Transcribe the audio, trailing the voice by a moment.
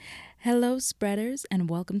Hello, spreaders, and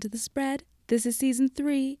welcome to The Spread. This is season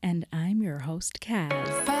 3, and I'm your host, Kaz.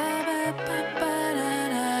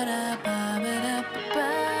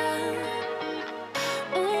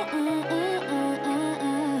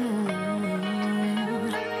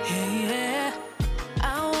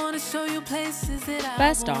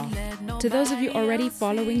 First off, to those of you already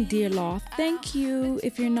following Dear Law, thank you.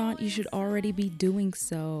 If you're not, you should already be doing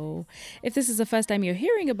so. If this is the first time you're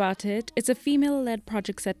hearing about it, it's a female-led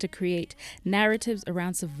project set to create narratives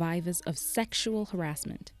around survivors of sexual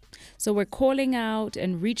harassment. So we're calling out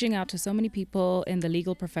and reaching out to so many people in the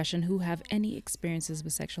legal profession who have any experiences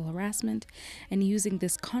with sexual harassment and using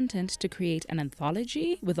this content to create an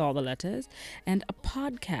anthology with all the letters and a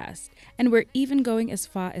podcast. And we're even going as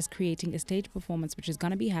far as creating a stage performance, which is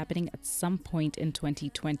going to be happening at some point in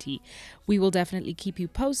 2020. We will definitely keep you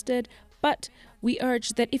posted. But we urge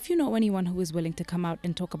that if you know anyone who is willing to come out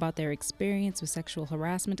and talk about their experience with sexual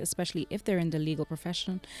harassment, especially if they're in the legal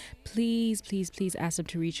profession, please ask them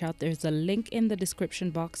to reach out. There's a link in the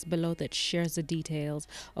description box below that shares the details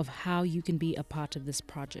of how you can be a part of this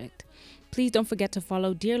project. Please don't forget to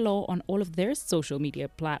follow Dear Law on all of their social media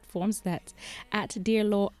platforms. That's at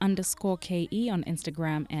DearLaw_KE on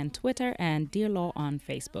Instagram and Twitter, and Dear Law on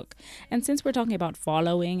Facebook. And since we're talking about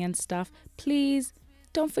following and stuff, please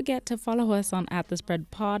don't forget to follow us on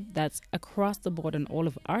 @thespreadpod. That's across the board on all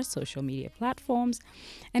of our social media platforms.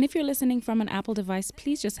 And if you're listening from an Apple device,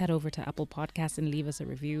 please just head over to Apple Podcasts and leave us a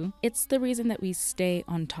review. It's the reason that we stay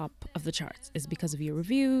on top of the charts is because of your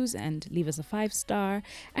reviews, and leave us a 5-star.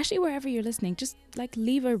 Actually, wherever you're listening, just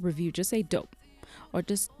leave a review. Just say dope. Or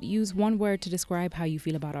just use one word to describe how you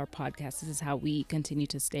feel about our podcast. This is how we continue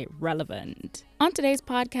to stay relevant. On today's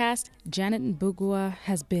podcast, Janet Mbugua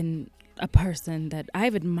has been a person that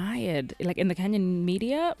I've admired in the Kenyan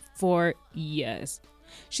media for years.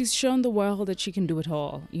 She's shown the world that she can do it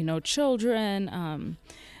all. Children,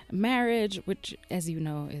 marriage, which, as you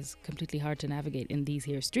know, is completely hard to navigate in these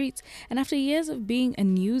here streets. And after years of being a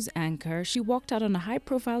news anchor, she walked out on a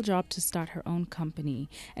high-profile job to start her own company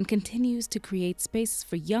and continues to create spaces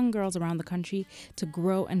for young girls around the country to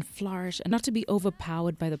grow and flourish and not to be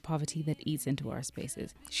overpowered by the poverty that eats into our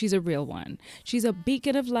spaces. She's a real one. She's a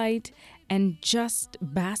beacon of light, and just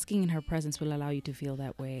basking in her presence will allow you to feel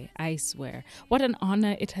that way, I swear. What an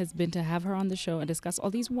honor it has been to have her on the show and discuss all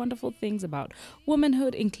these wonderful things about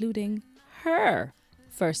womanhood, including her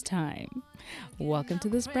first time. Welcome to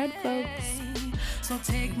The Spread, folks. So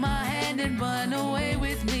take my hand and run away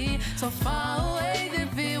with me. So far away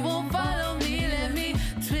that fear won't follow me. Let me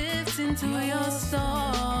drift into your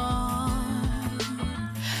storm.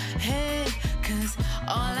 Hey, 'cause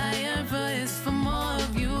all I yearn for is for more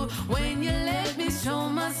of you. When you let me show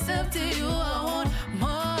myself to you, I want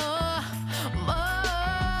more.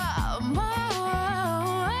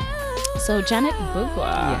 So Janet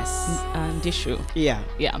Mbugua. Yes. Dishu. Yeah.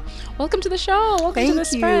 Welcome to the show. Welcome to The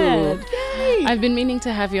Thank Spread. you. Yay. I've been meaning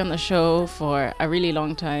to have you on the show for a really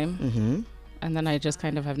long time. Mm-hmm. And then I just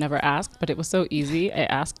kind of have never asked, but it was so easy. I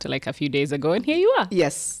asked a few days ago, and here you are.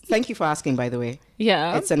 Yes. Thank you for asking, by the way.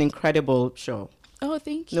 Yeah. It's an incredible show. Oh,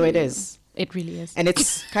 thank you. No, it is. It really is. And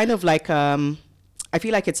it's kind of like, I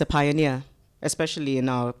feel like it's a pioneer, especially in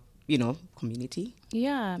our, community.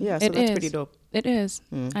 Yeah. Yeah, so that's pretty dope. It is.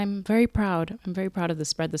 I'm very proud. I'm very proud of The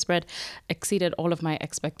Spread. The Spread exceeded all of my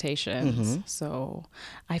expectations. So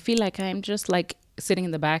I feel like I'm just sitting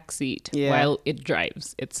in the back seat while it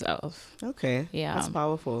drives itself. Okay. Yeah. That's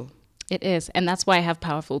powerful. It is. And that's why I have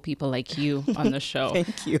powerful people like you on the show.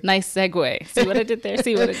 Thank you. Nice segue. See what I did there? I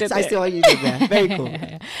see what you did there. Very cool.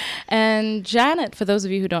 And Janet, for those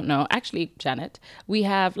of you who don't know, actually, Janet, we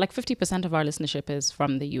have 50% of our listenership is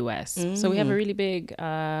from the US. So we have a really big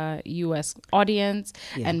US audience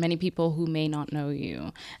and many people who may not know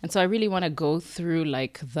you. And so I really want to go through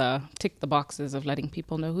the tick the boxes of letting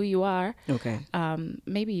people know who you are. Okay.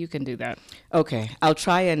 Maybe you can do that. Okay. I'll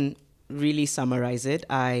try and really summarize it.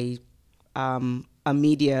 A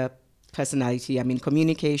media personality. I'm in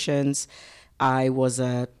communications. I was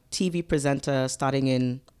a TV presenter starting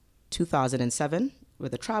in 2007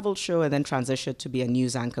 with a travel show, and then transitioned to be a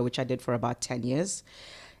news anchor, which I did for about 10 years.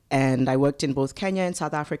 And I worked in both Kenya and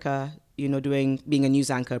South Africa, being a news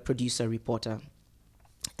anchor, producer, reporter.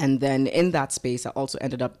 And then in that space, I also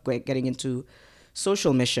ended up getting into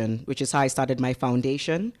social mission, which is how I started my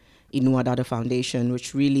foundation, Inua Dada Foundation,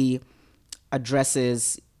 which really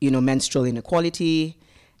addresses menstrual inequality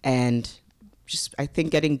and just, I think,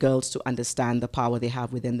 getting girls to understand the power they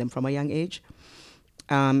have within them from a young age.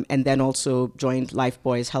 And then also joined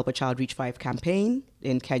Lifebuoy's Help a Child Reach 5 campaign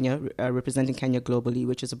in Kenya, representing Kenya globally,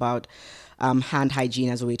 which is about hand hygiene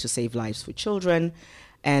as a way to save lives for children.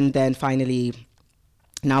 And then finally,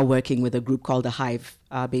 now working with a group called The Hive,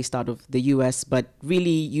 based out of the US, but really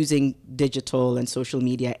using digital and social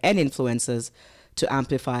media and influencers to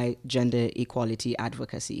amplify gender equality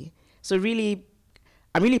advocacy. So really,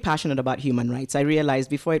 I'm really passionate about human rights. I realized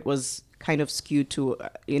before it was kind of skewed to,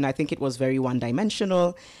 I think it was very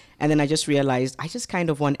one-dimensional. And then I just realized I just kind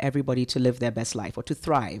of want everybody to live their best life or to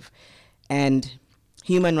thrive. And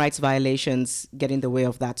human rights violations get in the way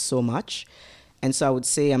of that so much. And so I would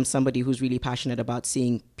say I'm somebody who's really passionate about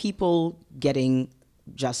seeing people getting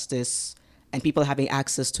justice and people having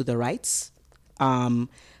access to the rights.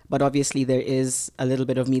 But obviously there is a little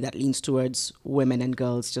bit of me that leans towards women and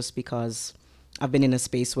girls just because I've been in a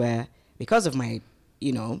space where because of my,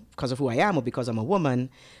 because of who I am or because I'm a woman,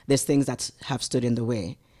 there's things that have stood in the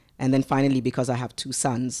way. And then finally, because I have 2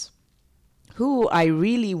 sons who I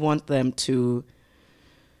really want them to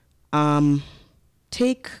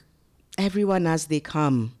take everyone as they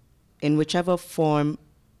come in whichever form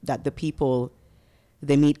that the people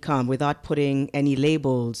they meet come without putting any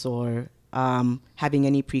labels or having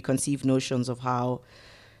any preconceived notions of how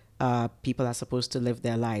people are supposed to live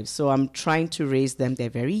their lives. So I'm trying to raise them. They're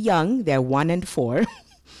very young. They're 1 and 4.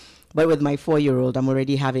 But with my 4-year-old, I'm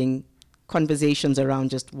already having conversations around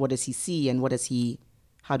just what does he see and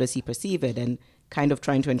how does he perceive it, and kind of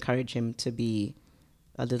trying to encourage him to be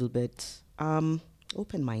a little bit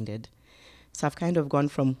open-minded. So I've kind of gone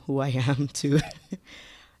from who I am to,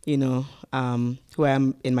 who I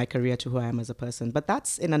am in my career to who I am as a person. But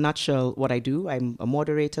that's in a nutshell what I do. I'm a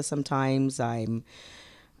moderator sometimes. I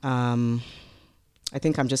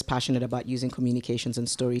think I'm just passionate about using communications and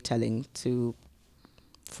storytelling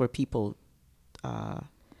for people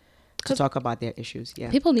to talk about their issues. Yeah,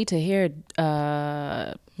 people need to hear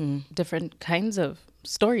different kinds of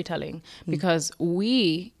storytelling because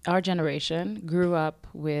our generation grew up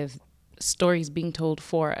with stories being told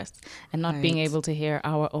for us and not being able to hear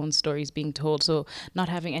our own stories being told, so not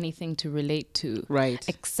having anything to relate to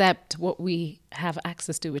except what we have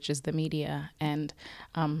access to, which is the media and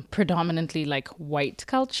predominantly like white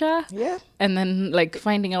culture, and then like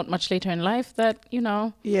finding out much later in life that we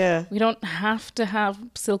don't have to have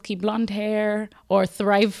silky blonde hair or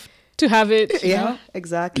thrive to have it. You know?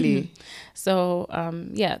 Exactly. So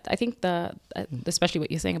I think especially what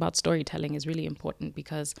you're saying about storytelling is really important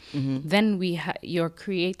because then you're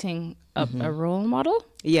creating a role model.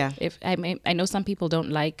 Yeah. If I know some people don't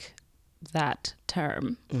like that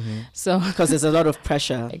term, so because there's a lot of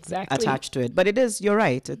pressure attached to it, but you're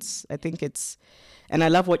right. And I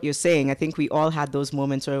love what you're saying. I think we all had those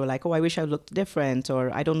moments where we're like, oh, I wish I looked different, or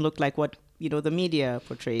I don't look like what the media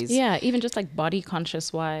portrays. Yeah, even just like body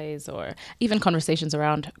conscious wise, or even conversations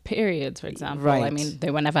around periods, for example. Right. I mean, they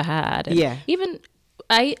were never had. And even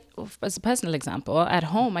as a personal example, at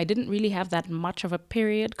home, I didn't really have that much of a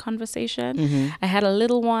period conversation. I had a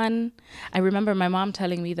little one. I remember my mom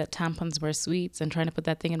telling me that tampons were sweets and trying to put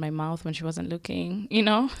that thing in my mouth when she wasn't looking,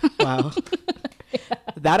 Wow.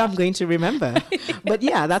 That I'm going to remember. But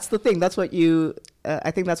yeah, that's the thing. That's what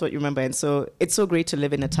I think that's what you remember. And so it's so great to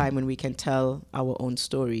live in a time when we can tell our own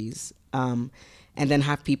stories and then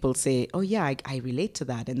have people say, oh yeah, I relate to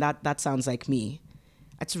that. And that sounds like me.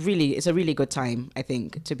 It's a really good time, I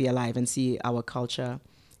think, to be alive and see our culture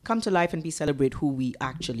come to life and celebrate who we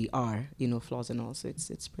actually are, flaws and all. So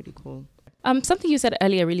it's pretty cool. Something you said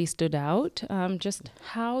earlier really stood out, just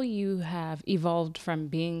how you have evolved from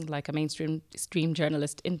being like a mainstream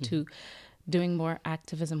journalist into doing more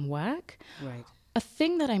activism work. Right. A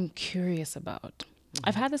thing that I'm curious about,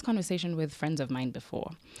 I've had this conversation with friends of mine before,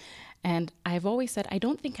 and I've always said, I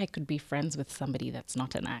don't think I could be friends with somebody that's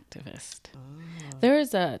not an activist. Oh. There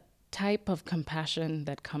is a type of compassion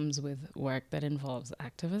that comes with work that involves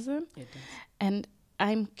activism. It does. And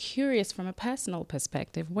I'm curious from a personal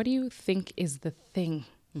perspective, what do you think is the thing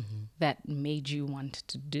that made you want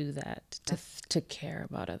to do that, to care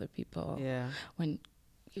about other people when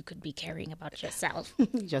you could be caring about yourself?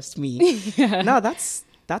 Just me. Yeah. No,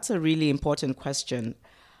 that's a really important question.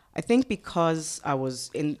 I think because I was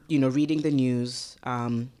reading the news,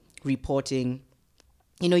 reporting,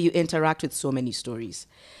 you interact with so many stories.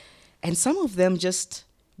 And some of them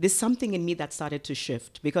there's something in me that started to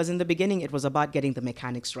shift, because in the beginning it was about getting the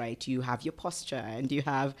mechanics right. You have your posture and you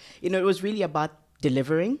have, it was really about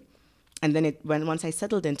delivering. And then once I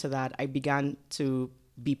settled into that, I began to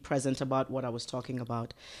be present about what I was talking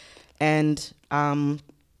about. And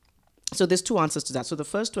so there's 2 answers to that. So the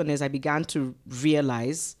first one is I began to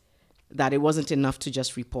realize that it wasn't enough to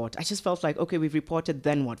just report. I just felt like, okay, we've reported,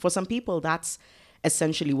 then what? For some people, that's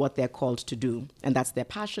essentially what they're called to do. And that's their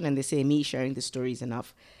passion. And they say, me sharing the story is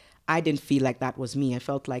enough. I didn't feel like that was me. I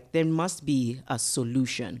felt like there must be a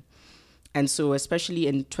solution. And so, especially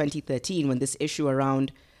in 2013, when this issue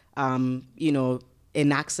around,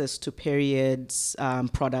 in access to periods,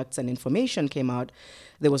 products and information came out,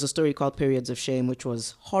 there was a story called Periods of Shame, which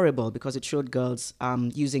was horrible because it showed girls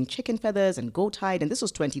using chicken feathers and goat hide. And this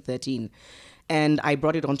was 2013. And I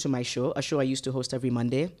brought it onto my show, a show I used to host every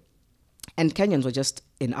Monday. And Kenyans were just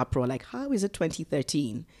in uproar, like, how is it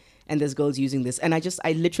 2013? And there's girls using this. And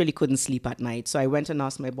I literally couldn't sleep at night. So I went and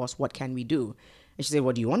asked my boss, what can we do? And she said,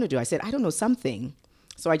 what do you want to do? I said, I don't know, something.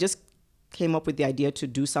 So I just came up with the idea to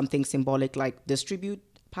do something symbolic, like distribute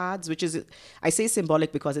pads, which is, I say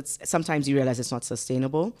symbolic because it's sometimes you realize it's not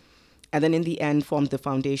sustainable. And then in the end, formed the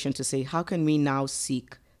foundation to say, how can we now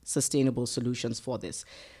seek sustainable solutions for this?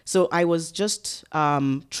 So I was just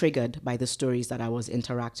triggered by the stories that I was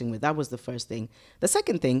interacting with. That was the first thing. The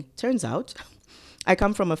second thing, turns out, I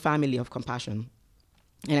come from a family of compassion.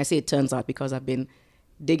 And I say it turns out because I've been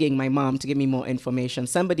digging my mom to give me more information.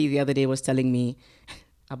 Somebody the other day was telling me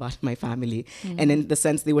about my family. Mm-hmm. And in the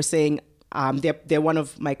sense they were saying, they're one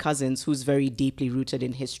of my cousins who's very deeply rooted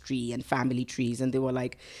in history and family trees. And they were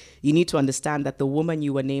like, you need to understand that the woman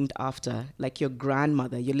you were named after, like your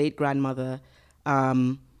grandmother, your late grandmother,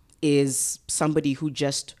 is somebody who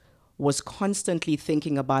just was constantly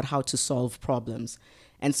thinking about how to solve problems.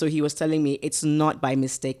 And so he was telling me it's not by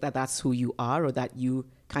mistake that that's who you are, or that you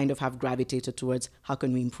kind of have gravitated towards how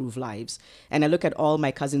can we improve lives. And I look at all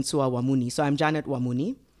my cousins who are Wamuni. So I'm Janet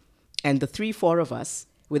Wamuni, and the 3-4 of us,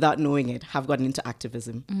 without knowing it, have gotten into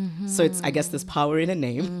activism. Mm-hmm. So it's, I guess, this power in a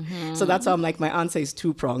name. Mm-hmm. So that's how I'm like, my answer is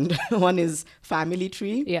two-pronged. One is family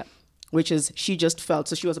tree, which is she just felt,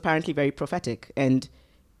 so she was apparently very prophetic. And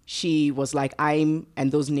she was like, and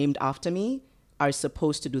those named after me are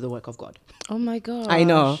supposed to do the work of God. Oh my God. I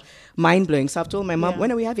know. Mind blowing. So I've told my mom,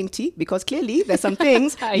 when are we having tea? Because clearly there's some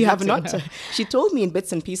things you have not. She told me in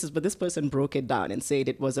bits and pieces, but this person broke it down and said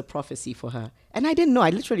it was a prophecy for her. And I didn't know. I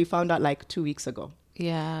literally found out like 2 weeks ago.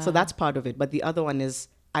 Yeah. So that's part of it. But the other one is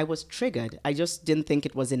I was triggered. I just didn't think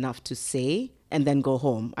it was enough to say and then go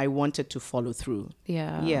home. I wanted to follow through.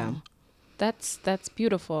 Yeah. Yeah. That's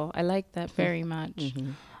beautiful. I like that very much.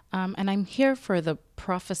 Mm-hmm. And I'm here for the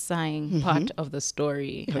prophesying part of the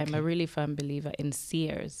story. Okay. I'm a really firm believer in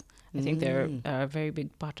seers. I think they're a very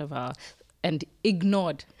big part of and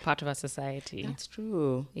ignored part of our society. That's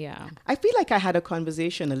true. Yeah. I feel like I had a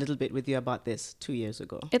conversation a little bit with you about this 2 years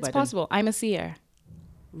ago. It's possible. I'm a seer.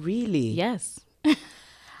 Really? Yes.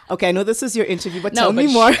 Okay, I know this is your interview, but tell me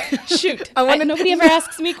more. Shoot. Nobody ever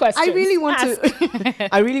asks me questions. I really want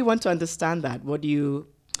to. I really want to understand that. What do you?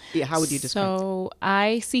 Yeah, how would you describe? So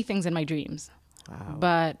I see things in my dreams. Wow.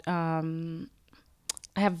 But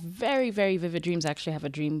I have very, very vivid dreams. I actually have a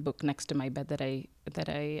dream book next to my bed that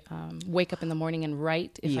I wake up in the morning and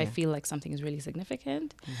write if I feel like something is really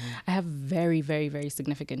significant. Mm-hmm. I have very, very, very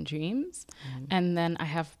significant dreams. Mm-hmm. And then I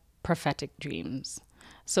have prophetic dreams.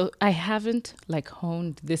 So I haven't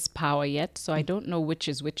honed this power yet. So I don't know which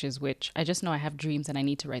is which. I just know I have dreams and I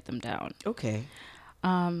need to write them down. Okay.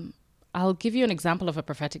 I'll give you an example of a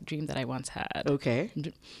prophetic dream that I once had. Okay.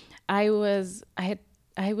 I was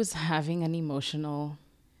having an emotional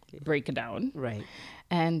breakdown. Right.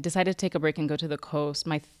 And decided to take a break and go to the coast.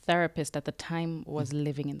 My therapist at the time was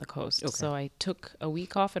living in the coast. Okay. So I took a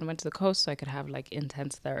week off and went to the coast so I could have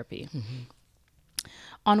intense therapy. Mm-hmm.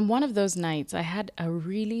 On one of those nights, I had a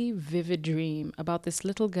really vivid dream about this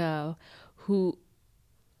little girl who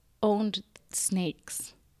owned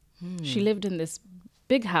snakes. She lived in this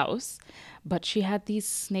big house, but she had these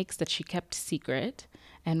snakes that she kept secret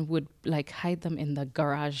and would hide them in the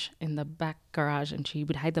garage, in the back garage, and she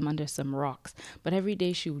would hide them under some rocks. But every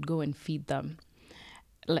day she would go and feed them.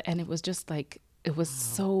 And it was just it was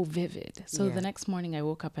so vivid. So the next morning I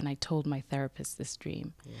woke up and I told my therapist this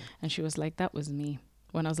dream. Yeah. And she was like, that was me.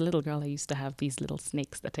 When I was a little girl, I used to have these little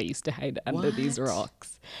snakes that I used to hide under these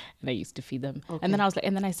rocks, and I used to feed them. Okay. And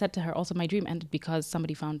then I said to her, also my dream ended because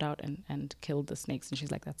somebody found out and killed the snakes. And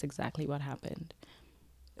she's like, that's exactly what happened.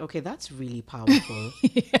 Okay, that's really powerful.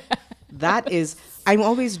 That is, I'm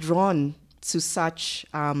always drawn to such,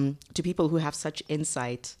 to people who have such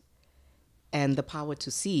insight and the power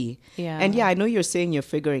to see. Yeah. And I know you're saying you're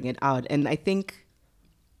figuring it out. And I think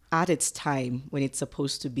at its time, when it's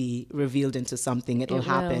supposed to be revealed into something, it'll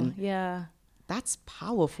happen. Yeah. That's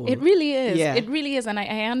powerful. It really is. Yeah. It really is. And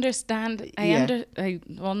I understand.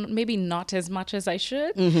 Well, maybe not as much as I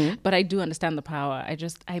should, but I do understand the power.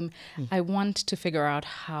 I want to figure out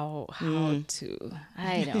how to,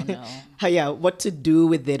 I don't know. What to do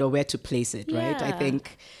with it or where to place it, right? I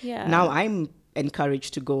think now I'm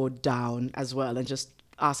encouraged to go down as well and just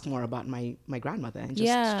ask more about my grandmother and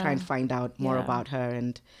just try and find out more about her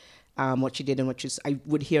and what she did and I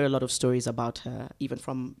would hear a lot of stories about her, even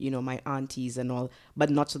from, my aunties and all, but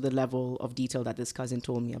not to the level of detail that this cousin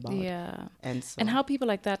told me about. Yeah. And so, and how people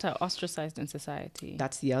like that are ostracized in society.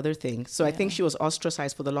 that's the other thing. So I think she was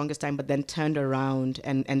ostracized for the longest time, but then turned around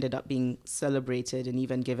and ended up being celebrated and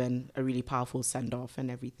even given a really powerful send-off and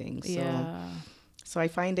everything. So I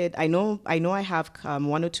find it, I know I have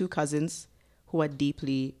one or two cousins who are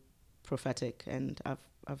deeply prophetic, and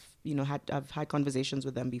I've had conversations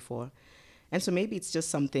with them before. And so maybe it's just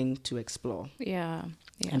something to explore. Yeah.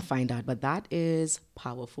 And find out. But that is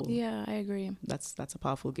powerful. Yeah, I agree. That's a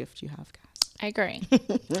powerful gift you have, Cass. I agree.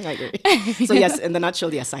 I agree. So yes, in the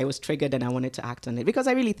nutshell, yes, I was triggered and I wanted to act on it because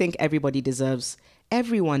I really think everyone deserves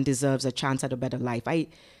a chance at a better life. I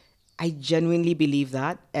genuinely believe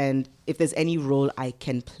that. And if there's any role I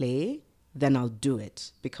can play, then I'll do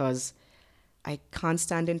it, because I can't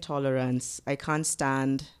stand intolerance. I can't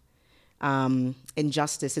stand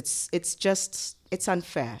injustice. It's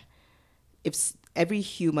unfair. If every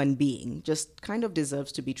human being just kind of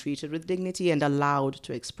deserves to be treated with dignity and allowed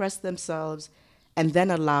to express themselves, and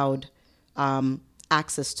then allowed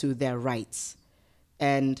access to their rights.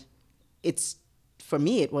 And for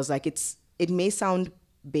me, it was like, it may sound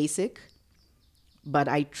basic, but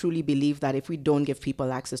I truly believe that if we don't give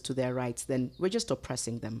people access to their rights, then we're just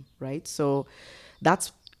oppressing them, right? So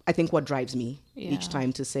that's, I think, what drives me each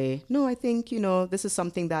time to say, no, I think, this is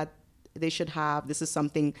something that they should have. This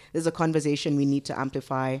is a conversation we need to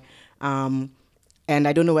amplify. And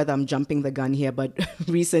I don't know whether I'm jumping the gun here, but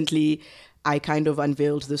recently I kind of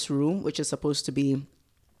unveiled this room, which is supposed to be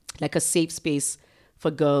like a safe space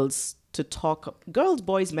for girls to talk, girls,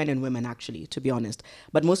 boys, men, and women, actually, to be honest,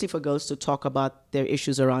 but mostly for girls to talk about their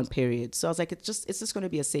issues around periods. So I was like, it's just going to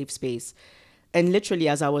be a safe space. And literally,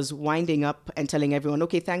 as I was winding up and telling everyone,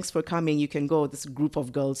 okay, thanks for coming, you can go, this group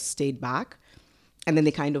of girls stayed back. And then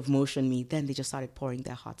they kind of motioned me. Then they just started pouring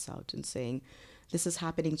their hearts out and saying, this is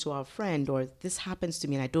happening to our friend, or this happens to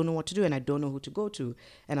me and I don't know what to do and I don't know who to go to.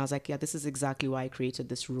 And I was like, yeah, this is exactly why I created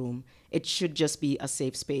this room. It should just be a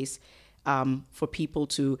safe space for people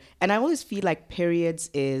to, and I always feel like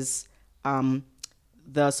periods is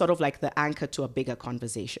the sort of like the anchor to a bigger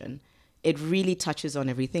conversation. It really touches on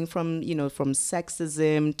everything from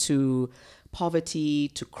sexism to poverty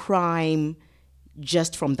to crime,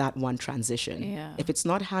 just from that one transition. Yeah. If it's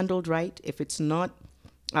not handled right, if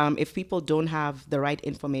people don't have the right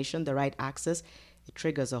information, the right access, it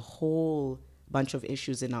triggers a whole bunch of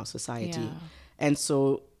issues in our society. Yeah. And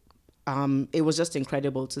so it was just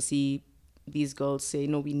incredible to see these girls say,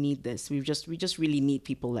 no, we need this. We just really need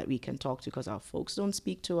people that we can talk to, because our folks don't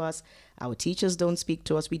speak to us. Our teachers don't speak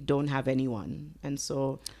to us. We don't have anyone. And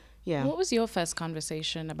so, yeah. What was your first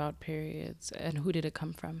conversation about periods, and who did it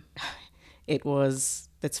come from?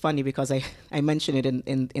 It's funny because I mention it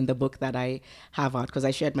in the book that I have out, because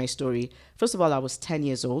I shared my story. First of all, I was 10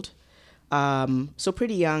 years old. So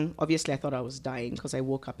pretty young. Obviously, I thought I was dying because I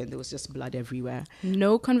woke up and there was just blood everywhere.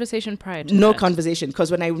 No conversation prior to No that. conversation.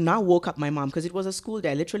 Because when I now woke up my mom, because it was a school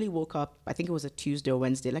day, I literally woke up, I think it was a Tuesday or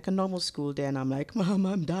Wednesday, like a normal school day. And I'm like, Mom,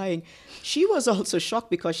 I'm dying. She was also shocked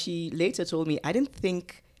because she later told me, I didn't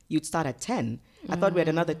think you'd start at 10. I thought we had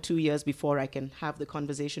another 2 years before I can have the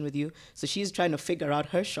conversation with you. So she's trying to figure out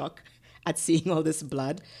her shock at seeing all this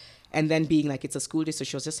blood, and then being like, it's a school day. So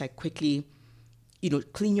she was just like, quickly,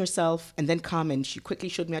 clean yourself and then come. And she quickly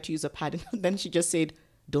showed me how to use a pad. And then she just said,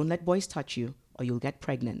 don't let boys touch you or you'll get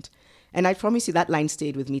pregnant. And I promise you that line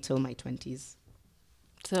stayed with me till my 20s.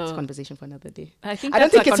 So it's a conversation for another day. I think I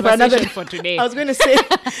don't that's think a it's for another conversation for today. I was going to say,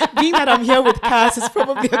 being that I'm here with Cass is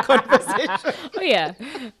probably a conversation. Oh yeah.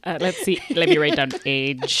 Let's see. Let me write down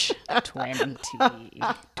age 20 to be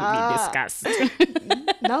discussed.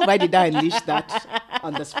 Now why did I unleash that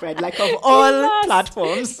on the spread, like of all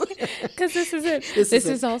platforms? Because this is it. This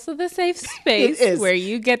is also the safe space It is. where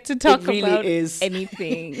you get to talk It really about is.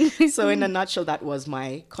 anything. So in a nutshell, that was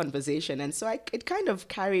my conversation. And so I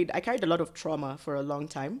carried a lot of trauma for a long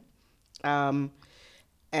time. And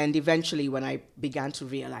eventually when I began to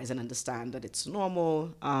realize and understand that it's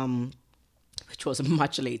normal, which was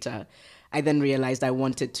much later, I then realized I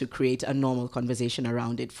wanted to create a normal conversation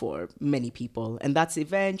around it for many people. And that's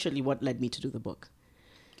eventually what led me to do the book.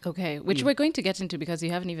 Okay, which we're going to get into, because you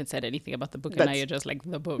haven't even said anything about the book, and now That's- you're just like,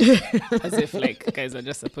 the book. As if like guys are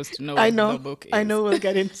just supposed to know what the book is. I know we'll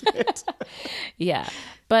get into it. Yeah,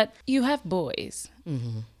 but you have boys.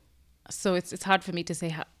 So it's hard for me to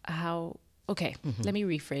say how okay, let me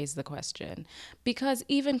rephrase the question. Because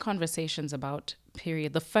even conversations about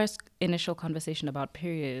period, the first initial conversation about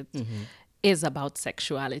periods is about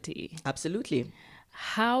sexuality. Absolutely.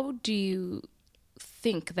 how do you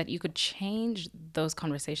think that you could change those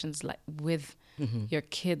conversations, like with your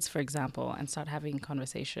kids, for example, and start having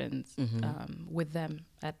conversations with them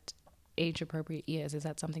at age appropriate years? Is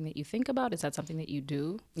that something that you think about? Is that something that you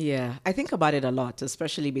do? Yeah, I think about it a lot,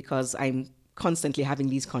 especially because I'm constantly having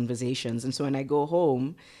these conversations. And so when I go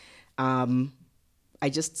home, I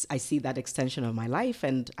see that extension of my life,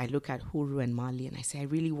 and I look at Huru and Mali, and I say, I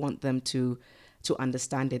really want them to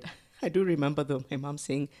understand it. I do remember though my mom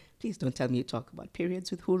saying, please don't tell me you talk about periods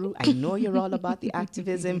with Huru. I know you're all about the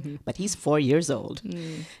activism, but he's 4 years old.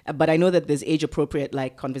 But I know that there's age appropriate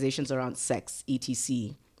like conversations around sex,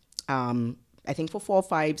 etc. I think for 4,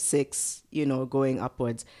 5, 6, going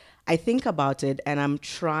upwards, I think about it and I'm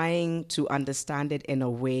trying to understand it in a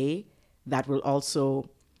way that will also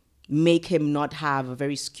make him not have a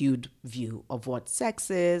very skewed view of what sex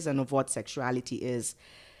is and of what sexuality is,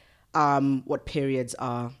 what periods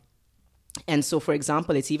are. And so, for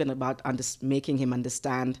example, it's even about making him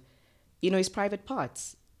understand, his private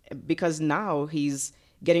parts, because now he's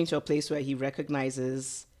getting to a place where he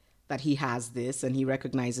recognizes that he has this, and he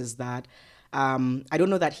recognizes that. I don't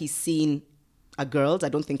know that he's seen a girl's. I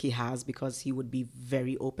don't think he has, because he would be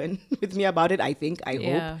very open with me about it. I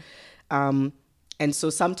hope. And so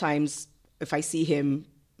sometimes if I see him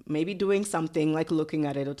maybe doing something like looking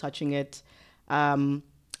at it or touching it,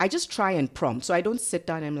 I just try and prompt. So I don't sit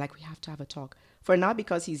down and I'm like, we have to have a talk. For now,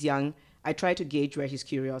 because he's young, I try to gauge where his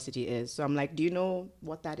curiosity is. So I'm like, do you know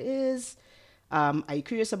what that is? Are you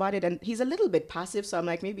curious about it? And he's a little bit passive. So I'm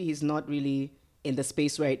like, maybe he's not really in the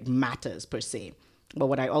space where it matters per se. But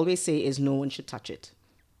what I always say is no one should touch it.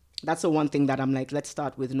 That's the one thing that I'm like, let's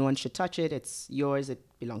start with no one should touch it. It's yours. It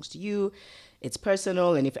belongs to you. It's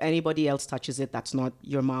personal. And if anybody else touches it, that's not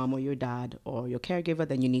your mom or your dad or your caregiver,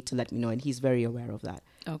 then you need to let me know. And he's very aware of that.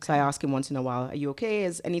 Okay. So I ask him once in a while, are you okay?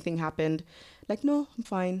 Has anything happened? Like, no, I'm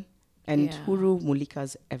fine. And Huru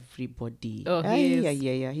Mulika's everybody. Oh,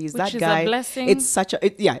 yeah. He's that guy. Which is a blessing. It's such a,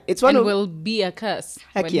 it's one and of... will be a curse.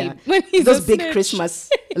 Heck when he's those big Christmas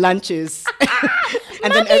lunches.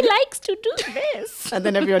 And Mommy likes to do this. And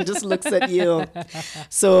then everyone just looks at you.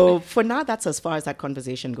 So for now, that's as far as that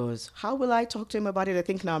conversation goes. How will I talk to him about it? I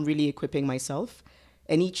think now I'm really equipping myself.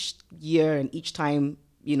 And each year and each time,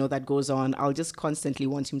 that goes on, I'll just constantly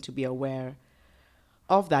want him to be aware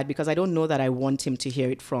of that, because I don't know that I want him to hear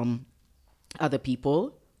it from other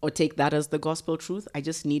people or take that as the gospel truth. I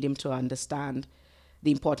just need him to understand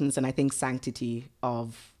the importance and I think sanctity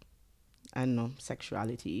of,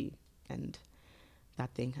 sexuality and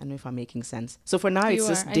that thing. I don't know if I'm making sense. So for now, it's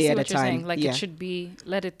just day at a time. Saying. Like it should be,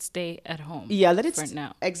 let it stay at home. Yeah, let it for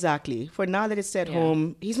now. Exactly. For now, let it stay at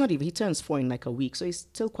home. He turns 4 in like a week, so he's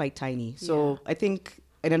still quite tiny. So I think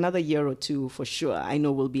in another year or two, for sure, I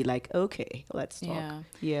know we'll be like, okay, let's talk.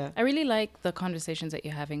 Yeah. I really like the conversations that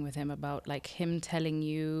you're having with him about like him telling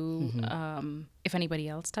you if anybody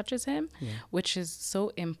else touches him, which is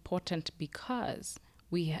so important, because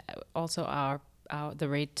we also are the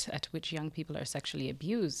rate at which young people are sexually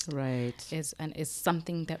abused is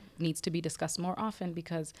something that needs to be discussed more often,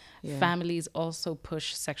 because families also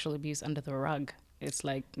push sexual abuse under the rug. It's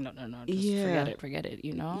like, no, just forget it,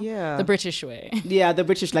 Yeah. The British way. Yeah, the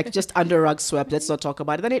British, like just under rug swept, let's not talk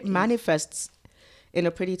about it. Then it manifests in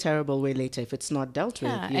a pretty terrible way later if it's not dealt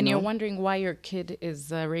with. And you're wondering why your kid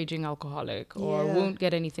is a raging alcoholic or won't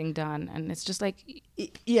get anything done. And it's just like,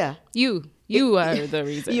 you are the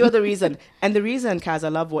reason. You're the reason. And the reason, Kaz, I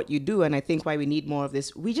love what you do. And I think why we need more of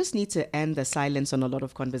this, we just need to end the silence on a lot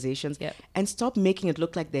of conversations and stop making it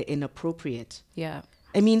look like they're inappropriate. Yeah.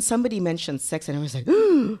 I mean, somebody mentioned sex and I was like,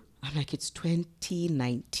 I'm like, it's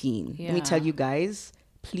 2019. Let me tell you guys,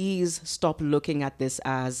 please stop looking at this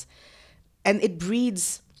as, and it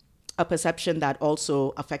breeds a perception that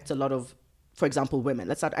also affects a lot of, for example,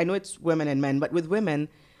 women. I know it's women and men, but with women,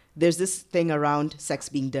 there's this thing around sex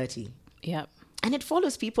being dirty. Yeah. And it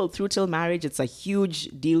follows people through till marriage. It's a huge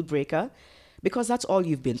deal breaker. Because that's all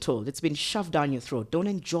you've been told. It's been shoved down your throat. Don't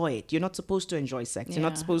enjoy it. You're not supposed to enjoy sex. You're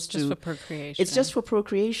not supposed to. It's just for procreation. It's just for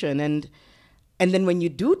procreation. And then when you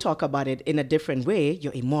do talk about it in a different way,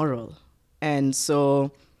 you're immoral. And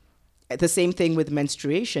so the same thing with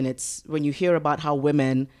menstruation. It's when you hear about how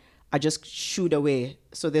women are just shooed away.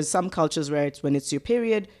 So there's some cultures where it's when it's your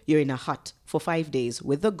period, you're in a hut for 5 days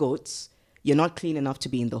with the goats. You're not clean enough to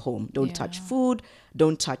be in the home. Don't touch food.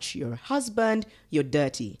 Don't touch your husband. You're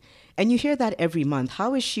dirty. And you hear that every month.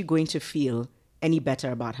 How is she going to feel any better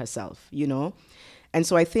about herself, And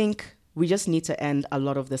so I think we just need to end a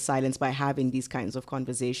lot of the silence by having these kinds of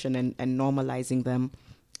conversation and normalizing them.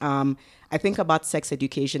 I think about sex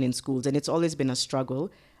education in schools, and it's always been a struggle.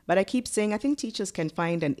 But I keep saying, I think teachers can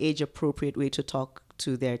find an age-appropriate way to talk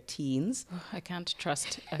to their teens. I can't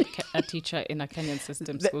trust a teacher in a Kenyan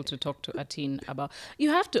system school to talk to a teen about. You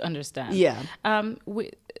have to understand. Yeah.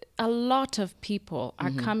 A lot of people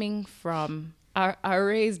are coming from, are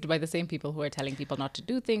raised by the same people who are telling people not to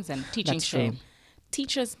do things and teaching That's shame. true.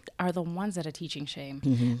 Teachers are the ones that are teaching shame.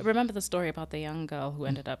 Remember the story about the young girl who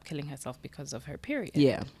ended up killing herself because of her period.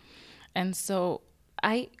 Yeah. And so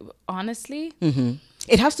I honestly...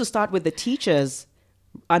 It has to start with the teachers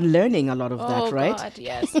unlearning a lot of that, right? God,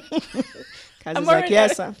 yes. Kaz is like,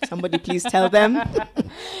 yes, somebody please tell them.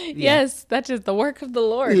 Yes, that is the work of the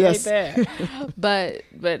Lord right there. But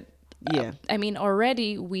yeah. I mean,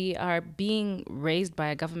 already we are being raised by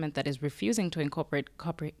a government that is refusing to incorporate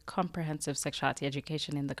comprehensive sexuality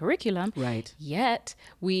education in the curriculum. Right. Yet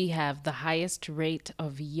we have the highest rate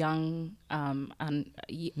of young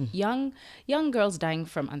girls dying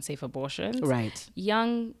from unsafe abortions. Right.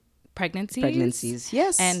 Young pregnancies.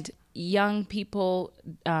 Yes. And young people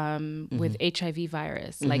with HIV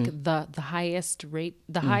virus. Like the highest rate,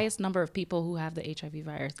 the highest number of people who have the HIV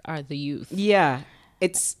virus are the youth. Yeah.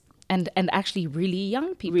 It's... And actually really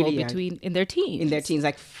young people in their teens. In their teens,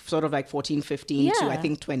 like sort of like 14, 15 to I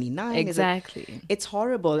think 29. Exactly. It's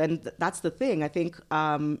horrible. And that's the thing. I think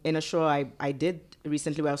in a show I did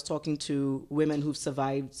recently where I was talking to women who've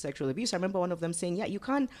survived sexual abuse. I remember one of them saying, yeah, you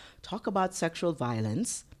can't talk about sexual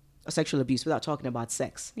violence or sexual abuse without talking about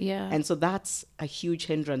sex. Yeah. And so that's a huge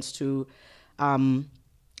hindrance to,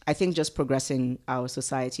 I think, just progressing our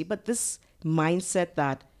society. But this mindset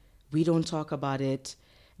that we don't talk about it,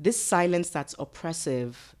 this silence that's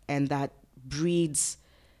oppressive and that breeds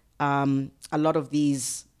a lot of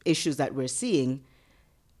these issues that we're seeing,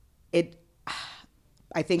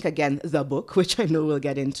 I think, again, the book, which I know we'll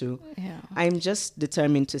get into, I'm just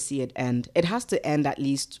determined to see it end. It has to end at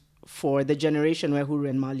least for the generation where Huru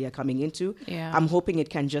and Mali are coming into. Yeah. I'm hoping it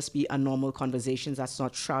can just be a normal conversation that's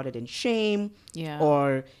not shrouded in shame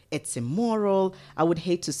or it's immoral. I would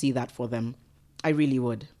hate to see that for them. I really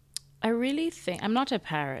would. I really think, I'm not a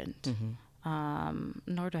parent,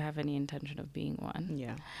 nor do I have any intention of being one.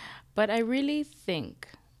 Yeah. But I really think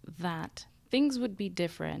that things would be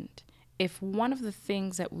different if one of the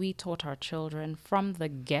things that we taught our children from the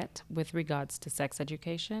get with regards to sex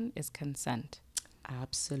education is consent.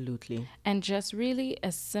 Absolutely. And just really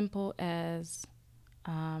as simple as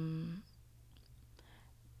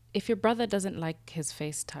if your brother doesn't like his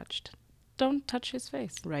face touched, don't touch his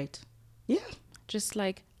face. Right. Yeah. Just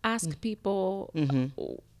like ask people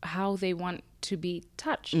how they want to be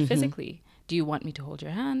touched physically. Do you want me to hold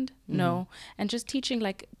your hand? No. And just teaching,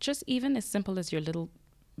 like, just even as simple as your little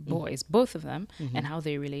boys, both of them, and how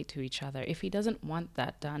they relate to each other. If he doesn't want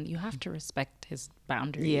that done, you have to respect his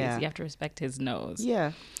boundaries. Yeah. You have to respect his nose.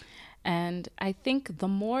 Yeah. And I think the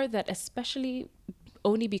more that, especially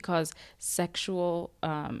only because sexual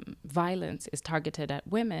violence is targeted at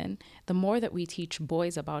women, the more that we teach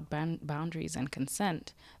boys about boundaries and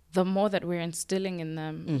consent, the more that we're instilling in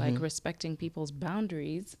them, like, respecting people's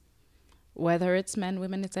boundaries, whether it's men,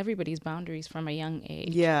 women, it's everybody's boundaries from a young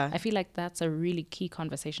age. Yeah. I feel like that's a really key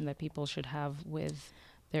conversation that people should have with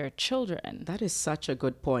their children. That is such a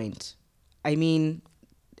good point. I mean,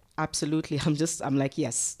 absolutely. I'm like,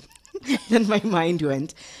 yes. Then my mind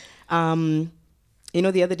went. You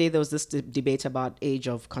know, the other day there was this debate about age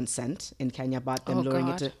of consent in Kenya, about them lowering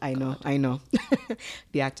it to, I know.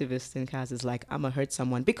 The activist in Kaz is like, I'm going to hurt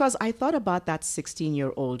someone. Because I thought about that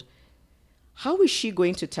 16-year-old. How is she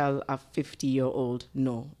going to tell a 50-year-old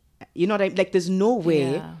no? You know what I mean? Like, there's no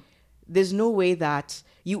way. Yeah. There's no way that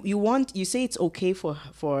you say it's okay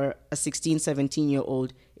for a 16,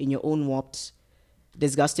 17-year-old in your own warped,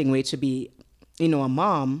 disgusting way to be, you know, a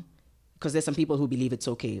mom, because there's some people who believe it's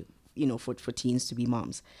okay, you know, for teens to be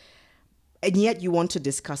moms. And yet you want to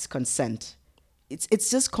discuss consent. It's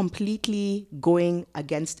just completely going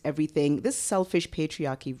against everything. This selfish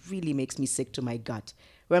patriarchy really makes me sick to my gut,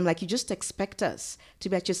 where I'm like, you just expect us to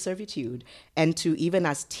be at your servitude and to, even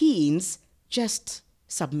as teens, just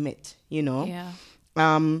submit, you know? Yeah.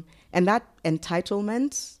 And that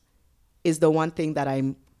entitlement is the one thing that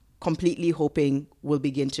I'm completely hoping will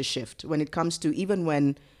begin to shift when it comes to, even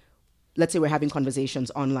when, let's say we're having conversations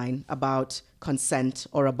online about consent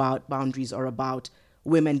or about boundaries or about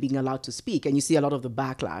women being allowed to speak, and you see a lot of the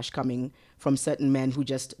backlash coming from certain men who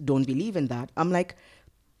just don't believe in that. I'm like,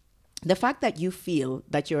 the fact that you feel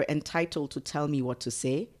that you're entitled to tell me what to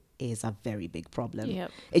say is a very big problem.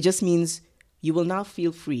 Yep. It just means you will now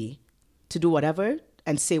feel free to do whatever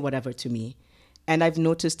and say whatever to me. And I've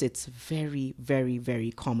noticed it's very, very,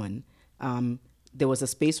 very common. There was a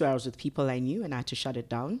space where I was with people I knew and I had to shut it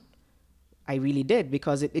down. I really did,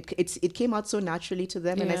 because it came out so naturally to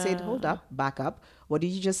them. And I said, hold up, back up. What did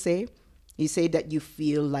you just say? You say that you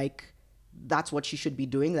feel like that's what she should be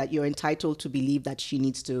doing, that you're entitled to believe that she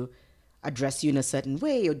needs to address you in a certain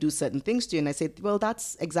way or do certain things to you. And I said, well,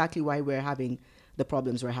 that's exactly why we're having the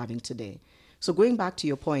problems we're having today. So going back to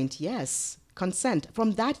your point, yes, consent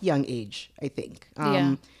from that young age, I think.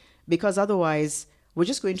 Because otherwise, we're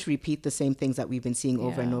just going to repeat the same things that we've been seeing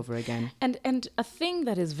over and over again. And a thing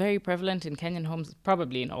that is very prevalent in Kenyan homes,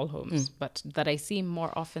 probably in all homes, but that I see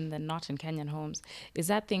more often than not in Kenyan homes, is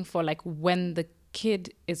that thing for like when the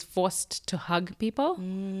kid is forced to hug people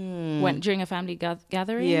during a family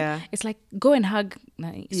gathering. It's like, go and hug.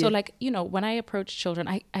 So like, you know, when I approach children,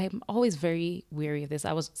 I'm always very weary of this.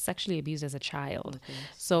 I was sexually abused as a child.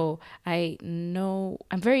 So I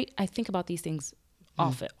think about these things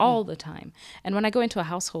often, all the time. And when I go into a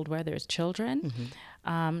household where there's children,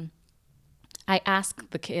 I ask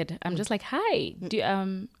the kid, I'm just like, hi,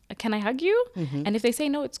 can I hug you? And if they say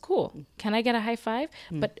no, it's cool. Can I get a high five?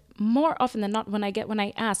 But more often than not, when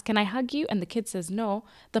I ask, can I hug you? And the kid says no,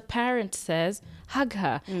 the parent says, hug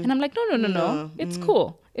her. And I'm like, no. It's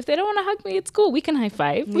cool. If they don't want to hug me, it's cool. We can high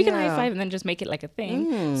five. We can high five and then just make it like a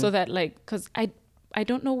thing. So that like, because I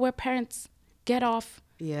don't know where parents get off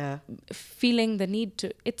feeling the need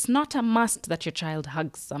to. It's not a must that your child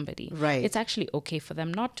hugs somebody. Right. It's actually okay for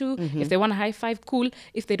them not to. If they want a high five, cool.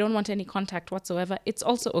 If they don't want any contact whatsoever, it's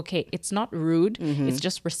also okay. It's not rude. It's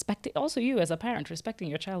just respecting. Also, you as a parent, respecting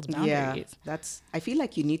your child's boundaries. I feel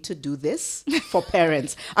like you need to do this for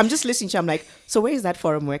parents. I'm just listening to you. I'm like, so where is that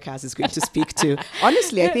forum where Kaz is going to speak to?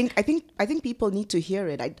 Honestly, I think people need to hear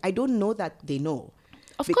it. I don't know that they know.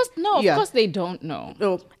 Of course they don't know.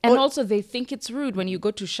 And also they think it's rude when you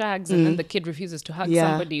go to shags and then the kid refuses to hug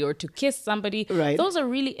somebody or to kiss somebody. Right. Those are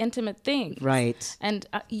really intimate things. Right. And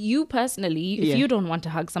you personally, if you don't want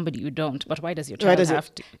to hug somebody, you don't. But why does your child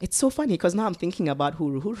have to? It's so funny because now I'm thinking about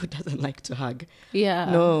Huru. Huru doesn't like to hug. Yeah.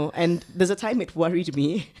 No. And there's a time it worried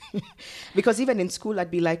me because even in school,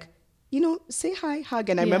 I'd be like, say hi,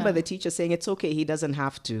 hug. And I remember the teacher saying, it's okay, he doesn't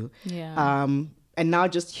have to. Yeah. And now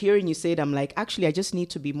just hearing you say it, I'm like, actually, I just need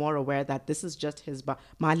to be more aware that this is just his...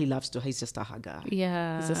 Mali loves to... He's just a hugger.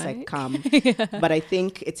 Yeah. He's just like, calm. But I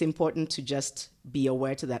think it's important to just be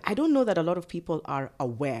aware to that. I don't know that a lot of people are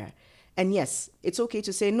aware. And yes, it's okay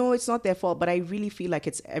to say, no, it's not their fault. But I really feel like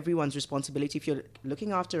it's everyone's responsibility. If you're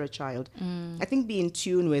looking after a child, I think be in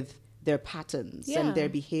tune with their patterns and their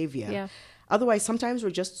behavior. Yeah. Otherwise, sometimes we're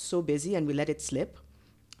just so busy and we let it slip.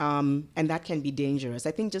 And that can be dangerous.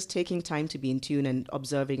 I think just taking time to be in tune and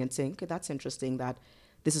observing and saying, okay, that's interesting that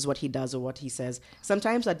this is what he does or what he says.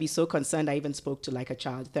 Sometimes I'd be so concerned. I even spoke to like a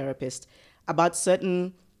child therapist about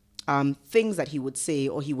certain things that he would say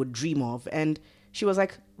or he would dream of. And she was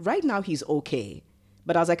like, right now he's okay.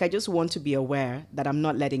 But I was like, I just want to be aware that I'm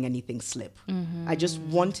not letting anything slip. I just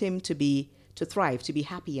want him to thrive, to be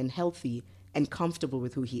happy and healthy and comfortable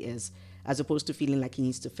with who he is, as opposed to feeling like he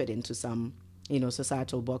needs to fit into some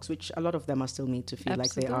societal box, which a lot of them are still made to feel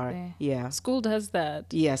like they are. Yeah. School does that.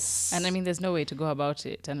 Yes. And I mean, there's no way to go about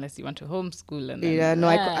it unless you want to homeschool. And then,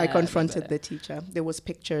 I confronted the teacher. There was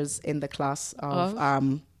pictures in the class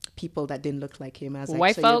of people that didn't look like him. As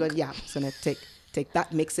white folk? So take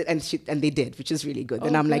that, mix it, and they did, which is really good.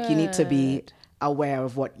 And I'm like, you need to be aware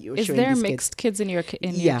of what you're showing these kids. Is there mixed kids in your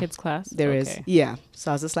kids' class? There is. Yeah.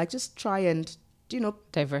 So I was just like, just try and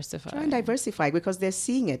diversify. Try and diversify because they're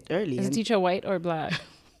seeing it early. Is the teacher white or black?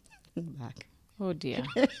 Black. Oh dear.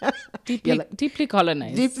 Deeply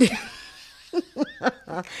colonized. Deeply.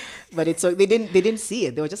 But it's so they didn't see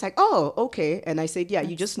it. They were just like, oh, okay. And I said, yeah,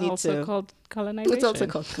 you just need to. It's also called colonization. It's also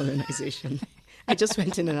called colonization. I just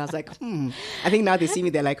went in and I was like, I think now they see me,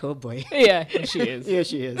 they're like, oh boy. Yeah, here she is. Here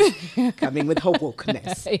she is. Coming with her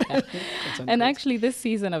wokeness. Yeah. And actually this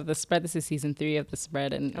season of The Spread, this is season 3 of The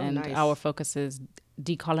Spread, and nice. Our focus is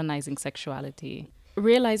decolonizing sexuality.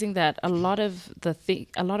 Realizing that a lot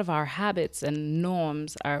of our habits and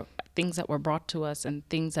norms are things that were brought to us and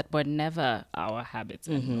things that were never our habits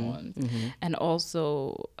and norms. And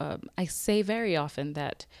also, I say very often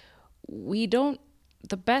that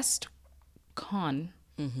the best con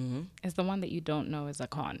is the one that you don't know is a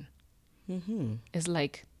con. It's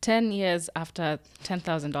like 10 years after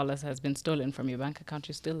 $10,000 has been stolen from your bank account,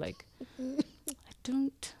 you're still like, I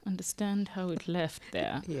don't understand how it left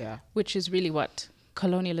there. Yeah. Which is really what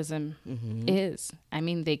colonialism is. I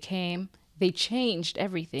mean, they came, they changed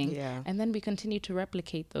everything. Yeah. And then we continue to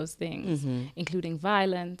replicate those things, including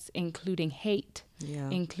violence, including hate,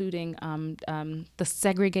 including the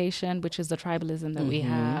segregation, which is the tribalism that we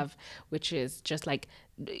have, which is just like,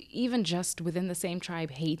 even just within the same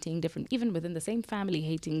tribe hating different, even within the same family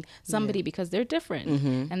hating somebody because they're different.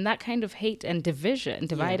 And that kind of hate and division,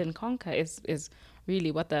 divide and conquer is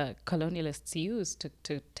really what the colonialists use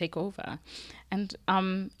to take over. And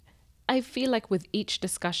I feel like with each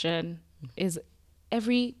discussion is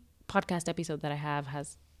every podcast episode that I have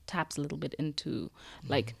has taps a little bit into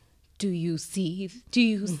like, do you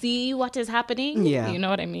see what is happening? Yeah. You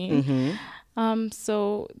know what I mean?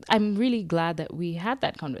 So I'm really glad that we had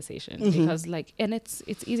that conversation because like, and it's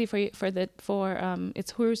easy for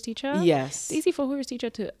it's Huru's teacher. Yes. It's easy for Huru's teacher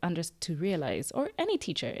to realize, or any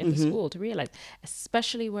teacher in the school to realize,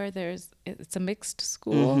 especially where it's a mixed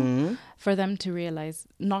school, for them to realize,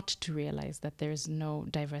 not to realize that there's no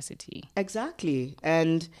diversity. Exactly.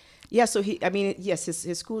 And yeah, so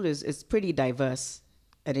his school is pretty diverse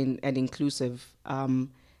and inclusive.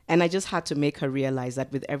 And I just had to make her realize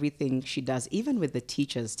that with everything she does, even with the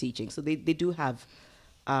teachers teaching, so they do have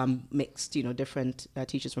mixed, different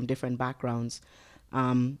teachers from different backgrounds,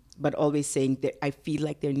 but always saying that I feel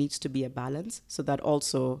like there needs to be a balance, so that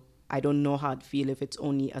also I don't know how I'd feel if it's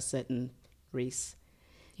only a certain race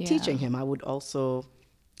teaching him. I would also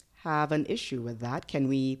have an issue with that. Can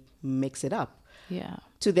we mix it up? Yeah.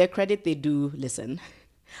 To their credit, they do listen.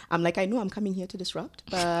 I'm like, I know I'm coming here to disrupt,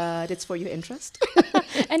 but it's for your interest.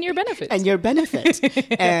 And your benefit. And your benefit.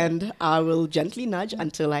 And I will gently nudge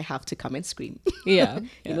until I have to come and scream. Yeah.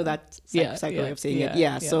 You know that psycho way of saying it?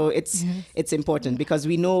 Yeah. So it's important because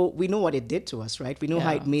we know what it did to us, right? We know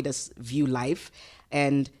how it made us view life.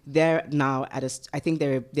 And they're now I think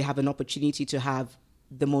they have an opportunity to live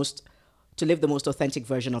the most authentic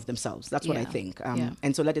version of themselves. That's what I think.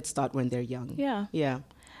 And so let it start when they're young. Yeah. Yeah.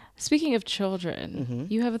 Speaking of children,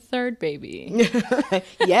 you have a third baby.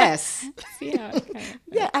 Yes. Yeah. Okay.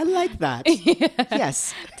 Yeah, I like that.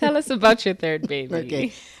 Yes. Tell us about your third baby.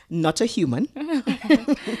 Okay. Not a human.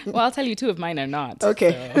 Well, I'll tell you, two of mine are not.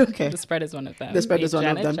 Okay. So Okay. The spread is one of them. The spread is one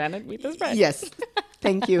Janet, of them. Janet, meet the spread. Yes.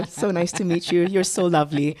 Thank you. So nice to meet you. You're so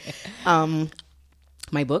lovely.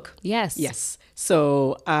 My book? Yes. Yes.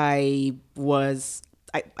 So I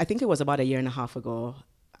think it was about a year and a half ago,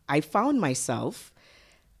 I found myself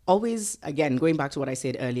always, again, going back to what I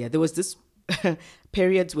said earlier, there was this,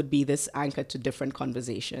 periods would be this anchor to different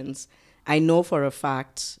conversations. I know for a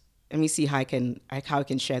fact, let me see how I can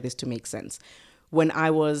share this to make sense. When I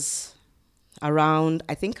was around,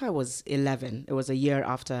 I think I was 11, it was a year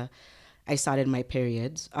after I started my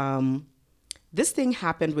periods, this thing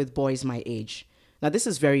happened with boys my age. Now, this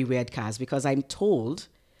is very weird, Kaz, because I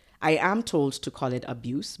am told to call it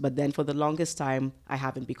abuse, but then for the longest time, I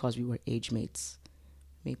haven't because we were age mates.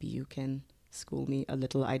 Maybe you can school me a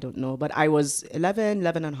little, I don't know. But I was 11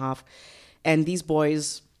 and a half, and these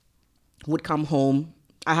boys would come home.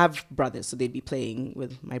 I have brothers, so they'd be playing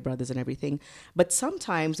with my brothers and everything. But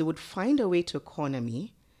sometimes they would find a way to corner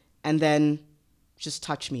me and then just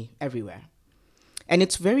touch me everywhere. And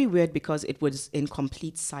it's very weird because it was in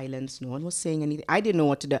complete silence. No one was saying anything. I didn't know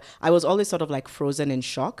what to do. I was always sort of like frozen in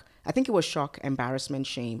shock. I think it was shock, embarrassment,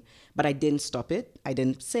 shame. But I didn't stop it. I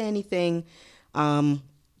didn't say anything.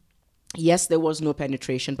 Yes, there was no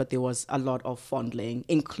penetration, but there was a lot of fondling,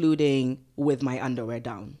 including with my underwear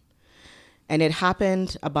down. And it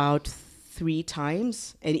happened about 3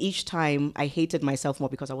 times. And each time I hated myself more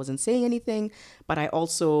because I wasn't saying anything. But I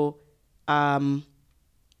also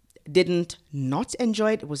didn't not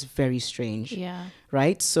enjoy it. It was very strange. Yeah.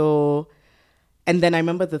 Right? So, and then I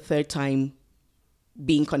remember the 3rd time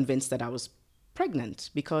being convinced that I was pregnant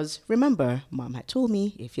because remember, mom had told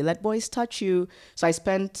me, if you let boys touch you. So I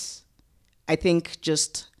spent, I think,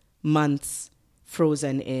 just months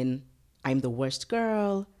frozen in, I'm the worst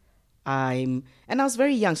girl. And I was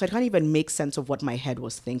very young, so I can't even make sense of what my head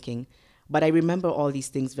was thinking. But I remember all these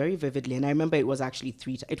things very vividly. And I remember it was actually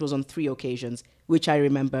it was on 3 occasions, which I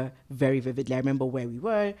remember very vividly. I remember where we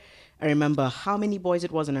were. I remember how many boys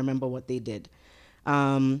it was, and I remember what they did.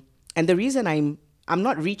 And the reason I'm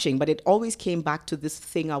not reaching, but it always came back to this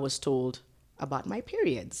thing I was told about my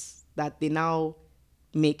periods, that they now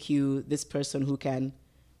make you this person who can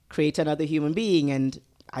create another human being. And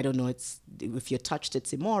I don't know, if you're touched,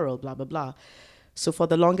 it's immoral, blah, blah, blah. So for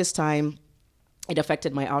the longest time, it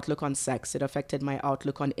affected my outlook on sex. It affected my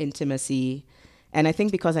outlook on intimacy. And I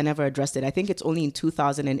think because I never addressed it, I think it's only in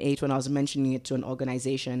 2008 when I was mentioning it to an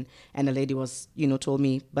organization and a lady was, told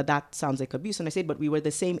me, but that sounds like abuse. And I said, but we were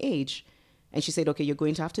the same age. And she said, okay, you're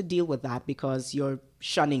going to have to deal with that because you're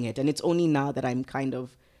shunning it. And it's only now that I'm kind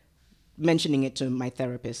of mentioning it to my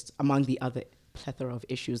therapist, among the other plethora of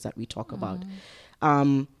issues that we talk about.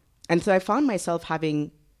 And so I found myself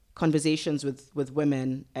having conversations with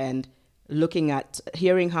women and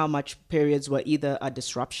hearing how much periods were either a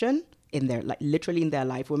disruption in their, like literally in their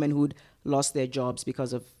life, women who'd lost their jobs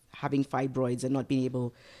because of having fibroids and not being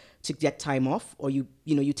able to get time off, or you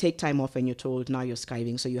take time off and you're told now you're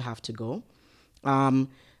skiving, so you have to go.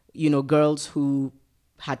 Girls who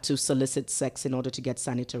had to solicit sex in order to get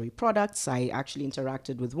sanitary products. I actually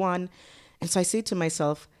interacted with one. And so I say to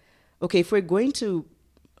myself, okay, if we're going to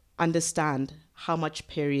understand how much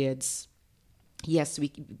periods, yes,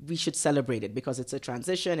 we should celebrate it because it's a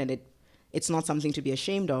transition and it's not something to be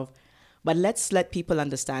ashamed of, but let's let people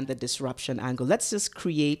understand the disruption angle. Let's just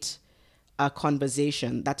create a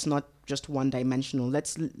conversation that's not just one-dimensional.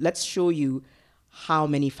 Let's show you how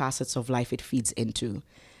many facets of life it feeds into.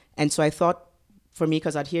 And so I thought, for me,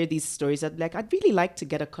 because I'd hear these stories, I'd really like to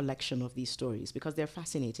get a collection of these stories because they're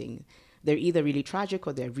fascinating. They're either really tragic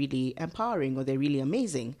or they're really empowering or they're really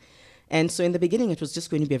amazing. And so in the beginning, it was just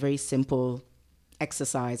going to be a very simple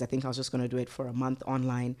exercise. I think I was just going to do it for a month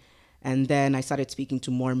online. And then I started speaking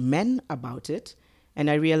to more men about it. And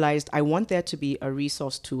I realized I want there to be a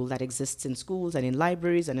resource tool that exists in schools and in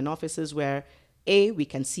libraries and in offices where, we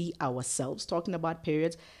can see ourselves talking about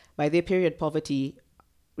periods. By the period poverty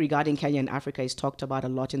regarding Kenya and Africa is talked about a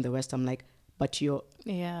lot in the West. I'm like, but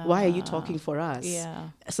why are you talking for us? Yeah.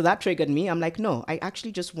 So that triggered me. I'm like, no, I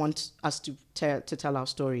actually just want us to tell our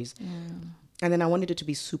stories. And then I wanted it to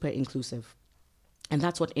be super inclusive. And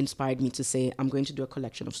that's what inspired me to say, I'm going to do a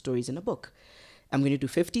collection of stories in a book. I'm going to do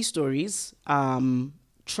 50 stories,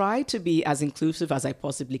 try to be as inclusive as I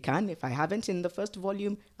possibly can. If I haven't in the first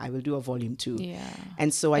volume, I will do a volume 2. Yeah.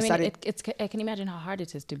 And so I started... I can imagine how hard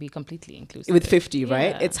it is to be completely inclusive. With 50,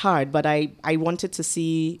 right? It's hard, but I wanted to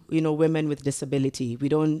see, women with disability. We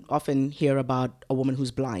don't often hear about a woman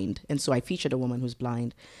who's blind. And so I featured a woman who's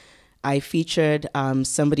blind. I featured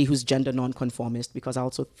somebody who's gender nonconformist because I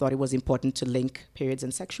also thought it was important to link periods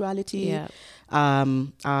and sexuality. Yeah.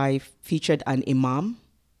 I featured an imam.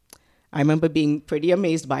 I remember being pretty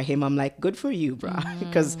amazed by him. I'm like, good for you, brah.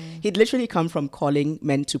 Because he'd literally come from calling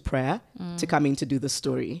men to prayer to coming to do the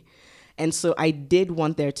story. And so I did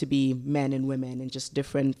want there to be men and women and just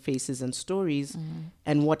different faces and stories.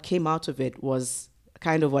 And what came out of it was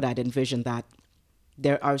kind of what I'd envisioned, that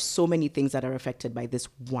there are so many things that are affected by this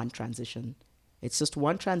one transition. It's just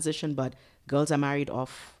one transition, but girls are married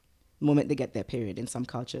off the moment they get their period in some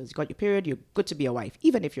cultures. You got your period, you're good to be a wife,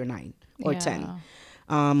 even if you're 9 or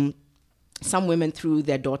 10. Some women threw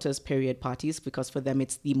their daughters' period parties because for them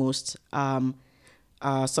it's the most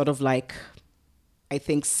sort of like, I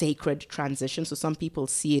think, sacred transition. So some people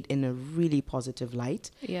see it in a really positive light.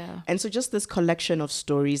 Yeah. And so just this collection of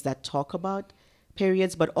stories that talk about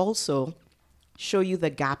periods, but also show you the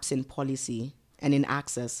gaps in policy and in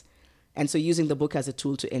access. And so using the book as a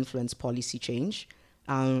tool to influence policy change.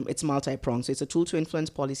 It's multi-pronged. So it's a tool to influence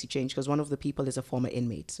policy change because one of the people is a former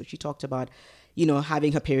inmate. So she talked about,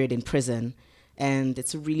 having her period in prison. And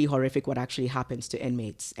it's really horrific what actually happens to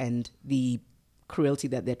inmates and the cruelty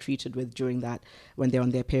that they're treated with during that when they're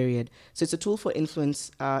on their period. So it's a tool for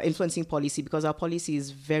influencing policy because our policy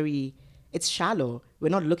is it's shallow. We're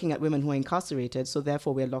not looking at women who are incarcerated, so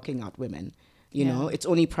therefore we're locking out women. You know, it's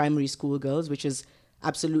only primary school girls, which is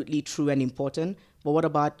absolutely true and important. But what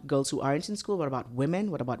about girls who aren't in school? What about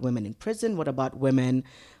women? What about women in prison? What about women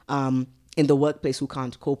in the workplace who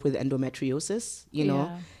can't cope with endometriosis? You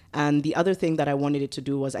know? And the other thing that I wanted it to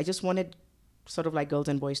do was I just wanted sort of like girls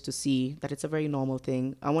and boys to see that it's a very normal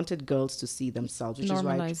thing. I wanted girls to see themselves, which is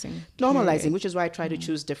why which is why I try to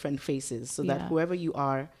choose different faces so that whoever you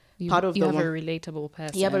are, you have a relatable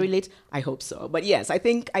person. You have a I hope so. But yes, I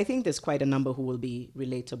think there's quite a number who will be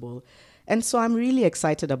relatable. And so I'm really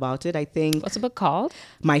excited about it. I think... What's the book called?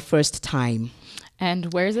 My First Time.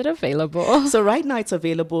 And where is it available? So right now it's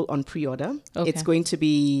available on pre-order. Okay. It's going to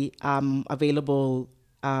be available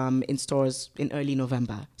in stores in early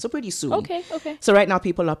November. So pretty soon. Okay. So right now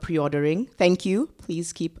people are pre-ordering. Thank you.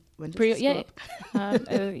 Please keep... you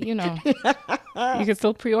can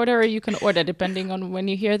still pre-order or you can order depending on when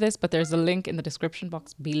you hear this, but there's a link in the description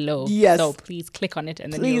box below. Yes. So please click on it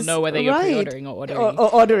and then you'll know whether you're pre-ordering or ordering.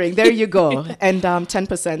 Or ordering. There you go. And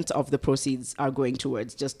 10% of the proceeds are going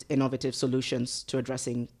towards just innovative solutions to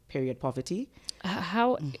addressing period poverty.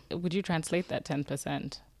 How would you translate that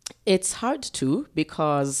 10%? It's hard to,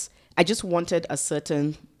 because I just wanted a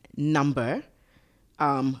certain number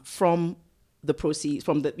from the proceeds,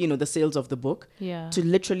 from the sales of the book, to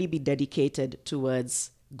literally be dedicated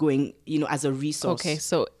towards going, as a resource. Okay,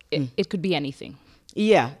 so it could be anything.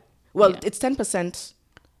 Yeah. Well, it's 10%.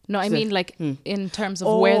 No, I So- mean like in terms of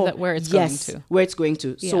where it's going to. Where it's going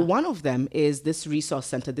to. So Yeah. one of them is this resource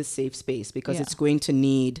center, this safe space, because Yeah. it's going to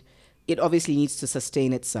need, it obviously needs to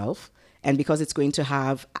sustain itself. And because it's going to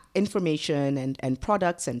have information and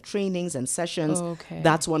products and trainings and sessions, Okay.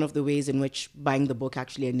 that's one of the ways in which buying the book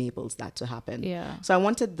actually enables that to happen. Yeah. So I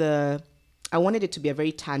wanted it to be a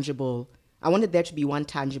very tangible, I wanted there to be one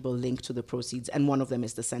tangible link to the proceeds, and one of them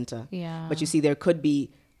is the center. Yeah. But you see, there could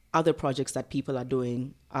be other projects that people are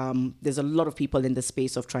doing. There's a lot of people in the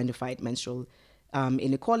space of trying to fight menstrual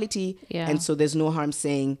inequality. Yeah. And so there's no harm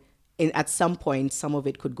saying at some point, some of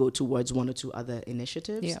it could go towards one or two other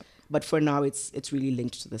initiatives. Yeah. But for now, it's really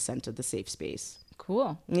linked to the center, the safe space.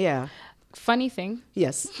 Cool. Yeah. Funny thing,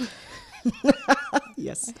 Yes.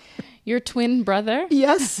 Yes. your twin brother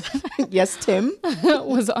Yes. Yes, Tim.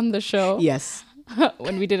 was on the show Yes.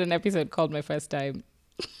 when we did an episode called My First Time.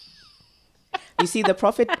 You see, the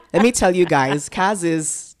prophet, let me tell you guys, Kaz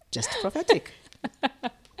is just prophetic.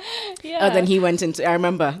 Yeah. Then he went into, I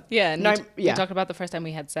remember. Yeah. And No, we yeah. talked about the first time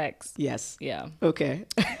we had sex. Yes. Yeah. Okay.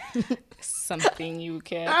 Something you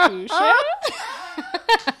care to share?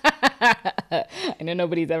 I know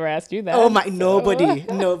nobody's ever asked you that. Oh my, so- nobody.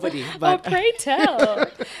 Oh, But pray tell.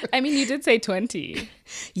 I mean, you did say 20.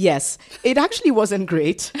 yes, it actually wasn't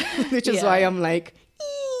great, which is Yeah. why I'm like,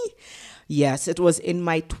 "Ee." Yes, it was in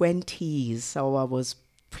my 20s. So I was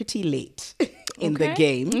pretty late in the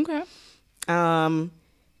Okay. game. Okay.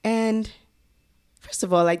 And first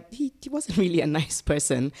of all, he wasn't really a nice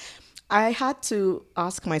person. I had to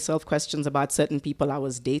ask myself questions about certain people I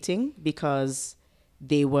was dating because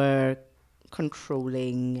they were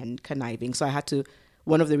controlling and conniving. So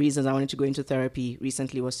one of the reasons I wanted to go into therapy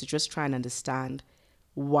recently was to just try and understand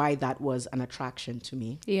why that was an attraction to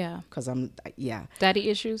me. Yeah. Because yeah. Daddy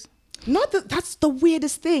issues? That's the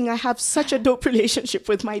weirdest thing. I have such a dope relationship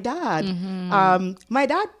with my dad. My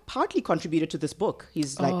dad partly contributed to this book.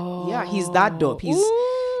 He's like, yeah, he's that dope.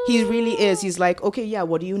 He really is. He's like, okay, yeah,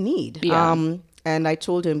 what do you need? Yeah. And I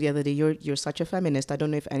told him the other day, you're such a feminist. I don't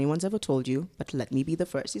know if anyone's ever told you, but let me be the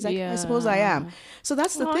first. He's like, I suppose I am. So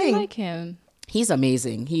that's the thing. I like him. He's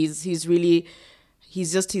amazing. He's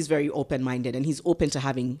very open-minded, and he's open to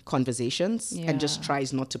having conversations and just Yeah.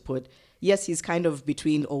 tries not to put, yes, he's kind of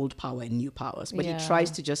between old power and new powers, but Yeah. he tries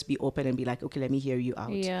to just be open and be like, okay, let me hear you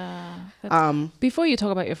out. Yeah. Before you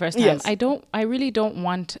talk about your first time, Yes. I really don't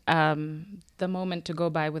want the moment to go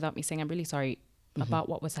by without me saying I'm really sorry about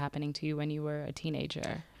what was happening to you when you were a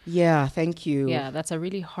teenager. Yeah, thank you. Yeah, that's a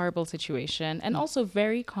really horrible situation and also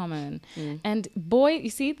very common. And you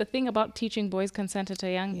see, the thing about teaching boys consent at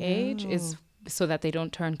a young age is so that they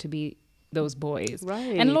don't turn to be those boys.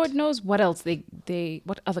 Right. And Lord knows what else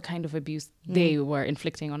what other kind of abuse they were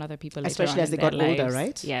inflicting on other people later Especially on as in they their got older, lives.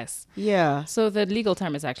 right? Yes. Yeah. So the legal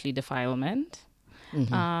term is actually defilement.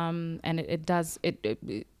 And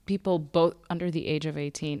people both under the age of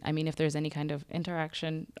 18, I mean, if there's any kind of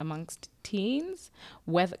interaction amongst teens,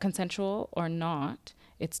 whether consensual or not,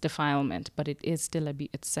 it's defilement, but it is still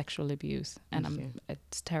it's sexual abuse. And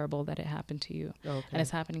it's terrible that it happened to you. Okay. And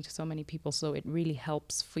it's happening to so many people. So it really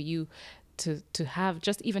helps for you to have,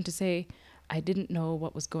 just even to say, I didn't know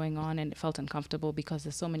what was going on and it felt uncomfortable, because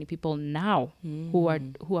there's so many people now who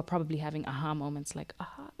are probably having aha moments like,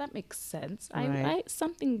 that makes sense. Right.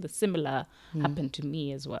 Something similar happened to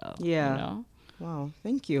me as well. Yeah. You know? Wow.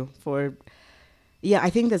 Thank you I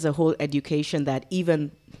think there's a whole education that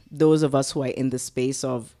even those of us who are in the space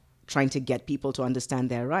of trying to get people to understand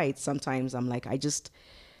their rights, sometimes I'm like,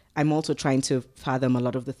 I'm also trying to fathom a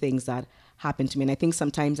lot of the things that happen to me. And I think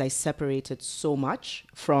sometimes I separated so much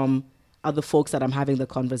from other folks that I'm having the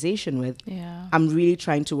conversation with. Yeah. I'm really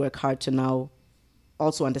trying to work hard to now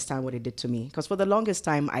also understand what it did to me. Because for the longest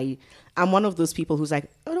time, I'm one of those people who's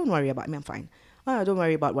like, oh, don't worry about me, I'm fine. Oh, don't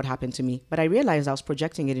worry about what happened to me. But I realized I was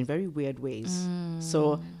projecting it in very weird ways.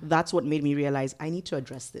 So that's what made me realize I need to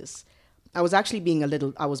address this. I was actually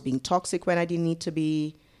I was being toxic when I didn't need to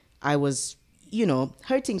be. I was,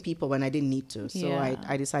 hurting people when I didn't need to. So Yeah.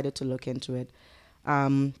 I decided to look into it.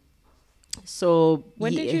 So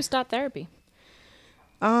When did you start therapy?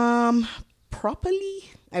 Properly,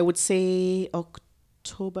 I would say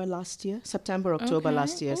September, October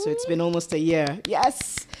last year. So it's been almost a year.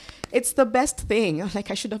 Yes, it's the best thing.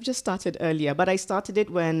 Like, I should have just started earlier, but I started it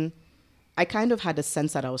when I kind of had a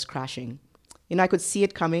sense that I was crashing. I could see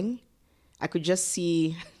it coming. I could just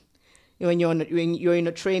see when you're in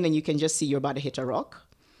a train and you can just see you're about to hit a rock.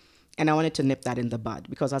 And I wanted to nip that in the bud,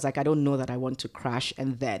 because I was like, I don't know that I want to crash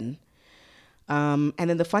and then. And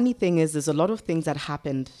then the funny thing is, there's a lot of things that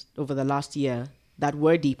happened over the last year that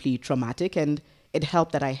were deeply traumatic, and it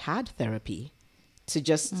helped that I had therapy to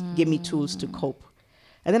just give me tools to cope.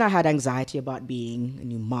 And then I had anxiety about being a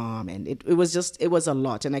new mom, and it was a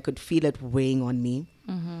lot, and I could feel it weighing on me.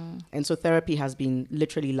 And so therapy has been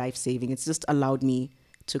literally life-saving. It's just allowed me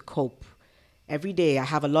to cope. Every day I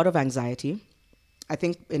have a lot of anxiety. I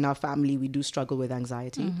think in our family we do struggle with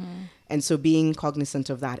anxiety. And so being cognizant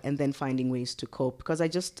of that and then finding ways to cope, because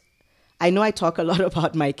I know I talk a lot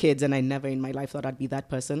about my kids, and I never in my life thought I'd be that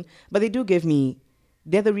person, but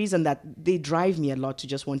they're the reason that they drive me a lot to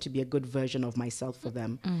just want to be a good version of myself for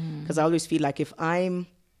them. Because I always feel like if I'm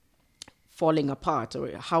falling apart,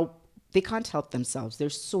 or how they can't help themselves, they're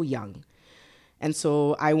so young. And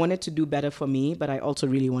so I wanted to do better for me, but I also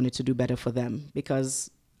really wanted to do better for them, because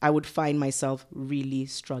I would find myself really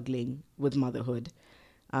struggling with motherhood.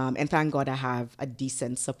 And thank God I have a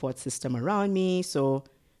decent support system around me. So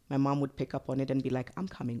my mom would pick up on it and be like, I'm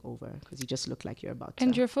coming over because you just look like you're about to.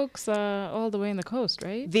 And your folks are all the way in the coast,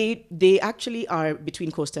 right? They actually are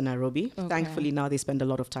between Coast and Nairobi. Okay. Thankfully, now they spend a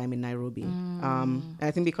lot of time in Nairobi. And I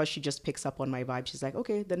think because she just picks up on my vibe, she's like,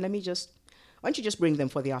 okay, then why don't you just bring them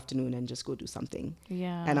for the afternoon and just go do something?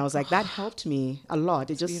 Yeah. And I was like, that helped me a lot.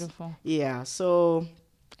 It's just beautiful. Yeah. So.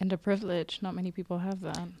 And a privilege. Not many people have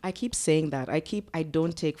that. I keep saying that. I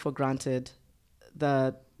don't take for granted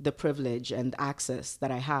the privilege and access that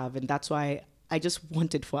I have. And that's why I just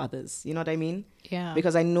want it for others. You know what I mean? Yeah.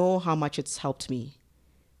 Because I know how much it's helped me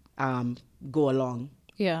go along.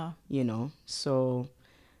 Yeah. You know? So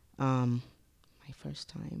my first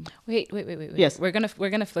time. Wait. Yes. We're gonna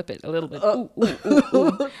flip it a little bit.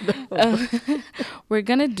 We're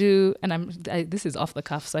gonna do, and this is off the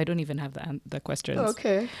cuff, so I don't even have the questions.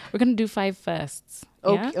 Okay. We're gonna do 5 firsts.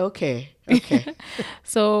 Yeah? Okay.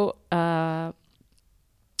 So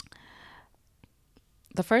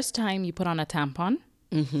the first time you put on a tampon.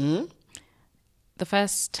 Mm-hmm. The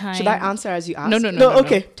first time. Should I answer as you asked? No.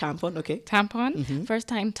 Okay. Tampon. Okay. Tampon. Mm-hmm. First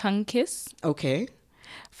time tongue kiss. Okay.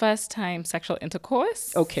 First time sexual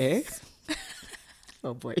intercourse. Okay.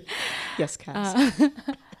 Oh boy. Yes, Cass.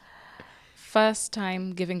 First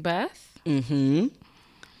time giving birth. Mm-hmm.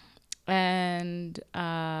 And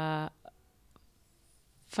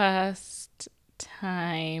first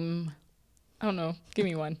time. Oh no, give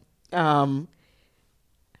me one. Mine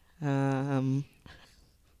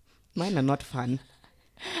are not fun.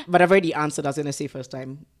 But I've already answered. I was going to say first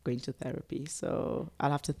time going to therapy. So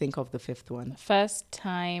I'll have to think of the 5th one. First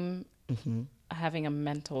time having a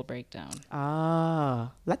mental breakdown.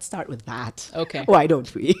 Let's start with that. Okay. Why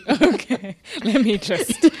don't we? Okay. Let me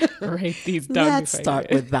just write these down. Let's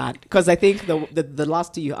start with that. Because I think the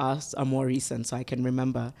last 2 you asked are more recent, so I can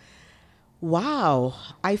remember. Wow.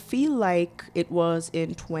 I feel like it was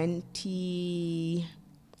in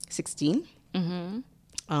 2016.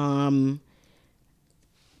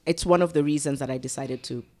 It's one of the reasons that I decided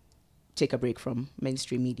to take a break from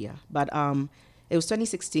mainstream media. But it was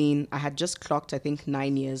 2016. I had just clocked, I think,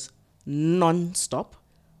 9 years non-stop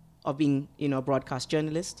of being, a broadcast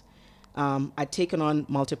journalist. I'd taken on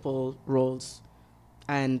multiple roles.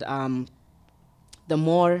 And the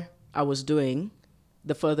more I was doing,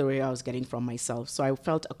 the further away I was getting from myself. So I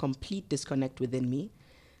felt a complete disconnect within me.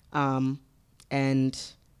 And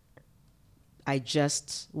I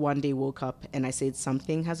just one day woke up and I said,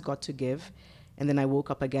 something has got to give. And then I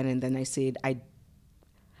woke up again and then I said, I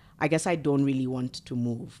guess I don't really want to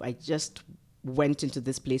move. I just went into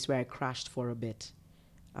this place where I crashed for a bit.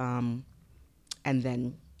 And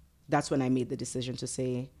then that's when I made the decision to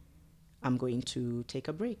say, I'm going to take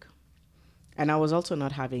a break. And I was also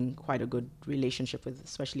not having quite a good relationship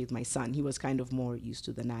especially with my son. He was kind of more used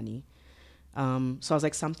to the nanny. So I was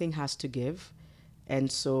like, something has to give.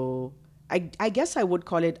 And so I guess I would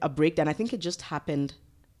call it a breakdown. I think it just happened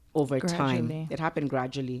over time. It happened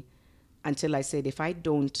gradually until I said, if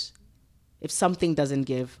something doesn't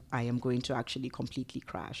give, I am going to actually completely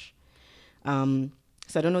crash. So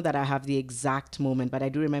I don't know that I have the exact moment, but I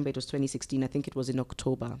do remember it was 2016. I think it was in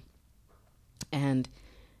October. And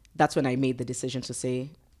that's when I made the decision to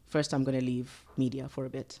say, first I'm going to leave media for a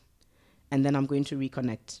bit. And then I'm going to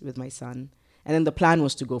reconnect with my son. And then the plan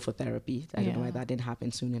was to go for therapy. I don't know why that didn't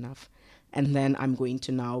happen soon enough. And then I'm going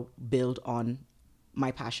to now build on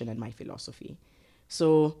my passion and my philosophy.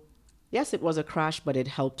 So yes, it was a crash, but it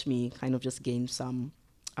helped me kind of just gain some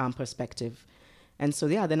perspective. And so,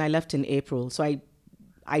 then I left in April. So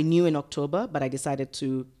I knew in October, but I decided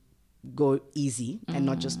to go easy and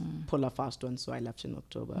not just pull a fast one. So I left in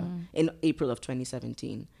in April of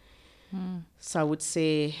 2017. So I would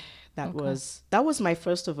say that was my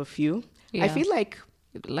first of a few. Yeah. I feel like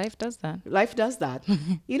Life does that. Life does that.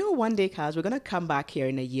 You know, one day, Kaz, we're going to come back here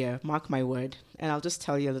in a year, mark my word, and I'll just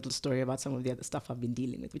tell you a little story about some of the other stuff I've been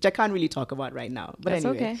dealing with, which I can't really talk about right now. But That's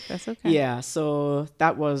anyway. okay. That's okay. Yeah, so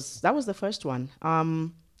that was the first one.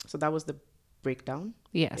 So that was the breakdown.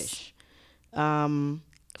 Yes. Um,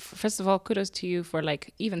 First of all, kudos to you for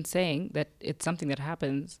like even saying that it's something that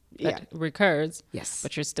happens, that Yeah. recurs. Yes.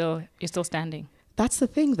 But you're still standing. That's the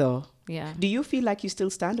thing, though. Yeah. Do you feel like you still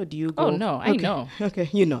stand, or do you go? Oh no, I know. Okay,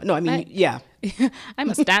 you know. No, I mean, yeah. I'm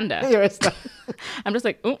a stander. You're a star. I'm just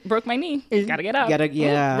like, oh, broke my knee. Gotta get up.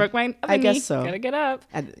 Yeah. Ooh, broke my other I guess knee. so. Gotta get up.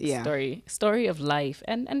 And, yeah. Story of life.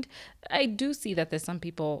 And I do see that there's some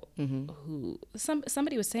people Mm-hmm. who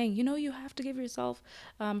somebody was saying, you know, you have to give yourself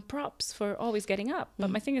props for always getting up. But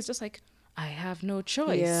my thing is just like, I have no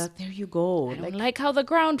choice. Yeah, there you go. I don't like how the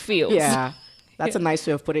ground feels. Yeah. That's a nice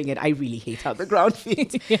way of putting it. I really hate how the ground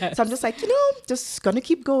feels. Yes. So I'm just like, you know, just gonna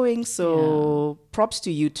keep going. So props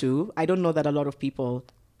to you too. I don't know that a lot of people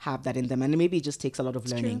have that in them, and maybe it just takes a lot of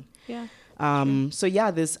learning. Yeah. So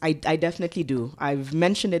yeah, I definitely do. I've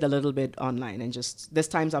mentioned it a little bit online, and just there's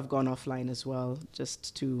times I've gone offline as well,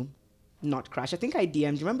 just to not crash. I think I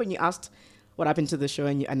DM'd. Remember when you asked what happened to the show,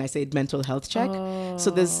 and I said mental health check.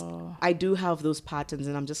 So I do have those patterns,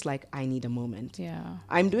 and I'm just like, I need a moment. Yeah.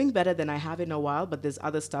 I'm doing better than I have in a while, but there's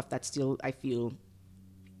other stuff that still I feel,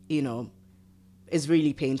 you know, is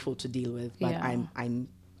really painful to deal with. But Yeah.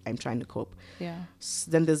 I'm trying to cope. Yeah.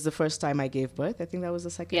 Then there's the first time I gave birth. I think that was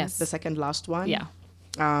the second last one. Yeah.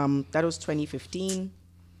 That was 2015.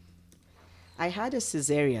 I had a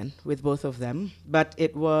cesarean with both of them, but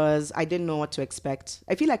I didn't know what to expect.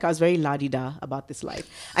 I feel like I was very la-di-da about this life.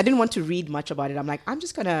 I didn't want to read much about it. I'm like, I'm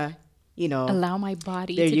just gonna, you know. Allow my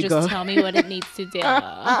body There to you just go. tell me what it needs to do.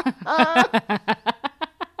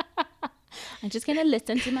 I'm just gonna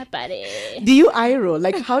listen to my body. Do you eye roll?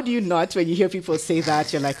 Like, how do you not when you hear people say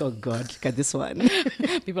that? You're like, oh God, look at this one.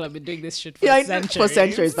 People have been doing this shit for centuries. For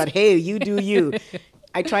centuries. But hey, you do you.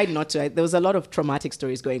 I tried not to. There was a lot of traumatic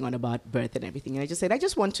stories going on about birth and everything. And I just said, I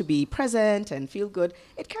just want to be present and feel good.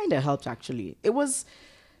 It kind of helped, actually. It was...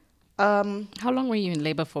 How long were you in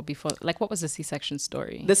labor for before? Like, what was the C-section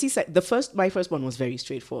story? My first one was very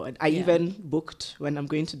straightforward. I even booked when I'm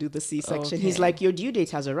going to do the C-section. Okay. He's like, your due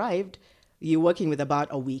date has arrived. You're working with about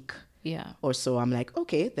a week Yeah. or so. I'm like,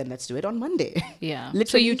 okay, then let's do it on Monday. Yeah. Literally,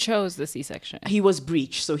 So you chose the C-section. he was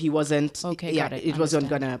breech, so he wasn't. Okay, yeah, got it. it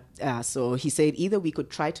wasn't Understand. gonna. So he said either we could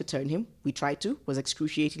try to turn him. We tried to. Was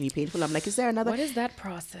excruciatingly painful. I'm like, is there another? What is that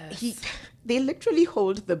process? They literally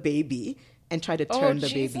hold the baby and try to turn the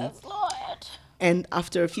baby. Jesus Lord. And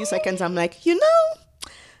after a few seconds, I'm like, you know,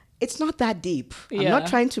 it's not that deep. I'm Yeah. not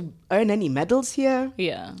trying to earn any medals here.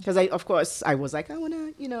 Yeah. Because I was like, I want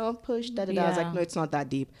to, push, da-da-da. I was like, Yeah. no, it's not that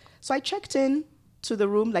deep. So I checked in to the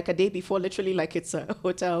room like a day before, literally like it's a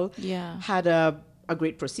hotel. Yeah. Had a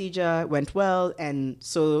great procedure, went well. And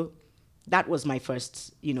so that was my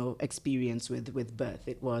first, experience with birth.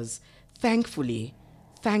 It was, thankfully,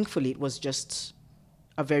 it was just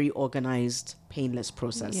a very organized, painless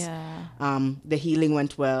process. Yeah. The healing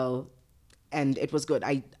went well. And it was good.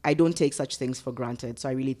 I don't take such things for granted. So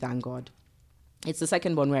I really thank God. It's the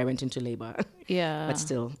second one where I went into labor. Yeah. But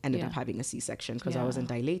still ended Yeah. up having a C-section because I Yeah. wasn't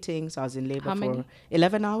dilating. So I was in labor How for many?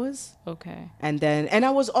 11 hours. Okay. And I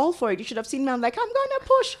was all for it. You should have seen me. I'm like, I'm going to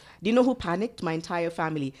push. Do you know who panicked? My entire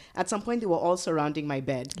family. At some point, they were all surrounding my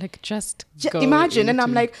bed. Like just go Imagine. And I'm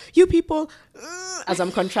into- like, you people, as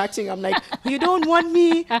I'm contracting, I'm like, you don't want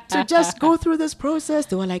me to just go through this process.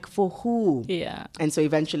 They were like, for who? Yeah. And so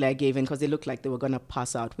eventually I gave in because they looked like they were going to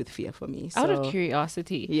pass out with fear for me. Out of So-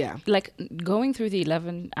 curiosity, Yeah. like going through the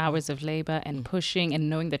 11 hours of labor and pushing and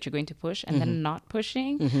knowing that you're going to push and then not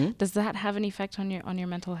pushing, does that have an effect on your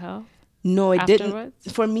mental health? No, it Afterwards?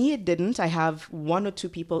 didn't. For me, it didn't. I have one or two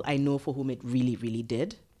people I know for whom it really, really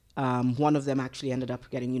did. One of them actually ended up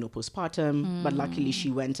getting, postpartum, but luckily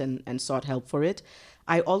she went and sought help for it.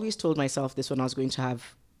 I always told myself this when I was going to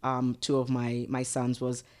have two of my sons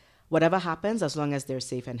was, whatever happens, as long as they're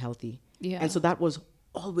safe and healthy. Yeah. And so that was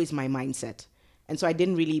always my mindset. And so I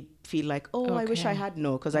didn't really feel like, I wish I Okay. had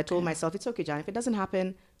because I told myself, it's okay, Jan, if it doesn't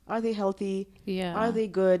happen, are they healthy? Yeah. Are they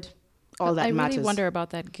good? All that I matters. really wonder about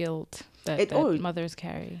that guilt that mothers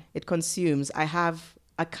carry. It consumes. I have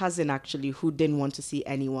a cousin actually who didn't want to see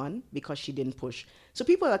anyone because she didn't push. So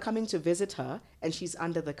people are coming to visit her and she's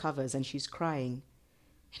under the covers and she's crying.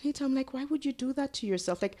 And I'm like, why would you do that to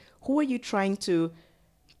yourself? Like, who are you trying to...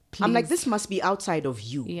 I'm like, this must be outside of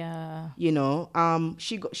you. Yeah.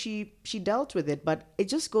 She dealt with it, but it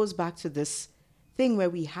just goes back to this thing where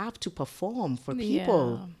we have to perform for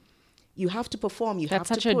people. Yeah. You have to perform. You That's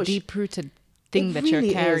have such to push. a deep-rooted thing It that really you're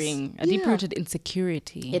is. carrying, a Yeah. deep-rooted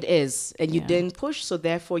insecurity. It is. And you Yeah. didn't push, so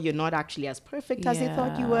therefore you're not actually as perfect as they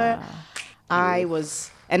thought you were. I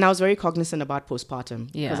was very cognizant about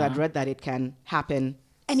postpartum because Yeah. I'd read that it can happen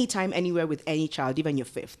anytime, anywhere with any child, even your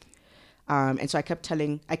fifth. And so I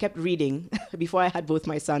kept reading before I had both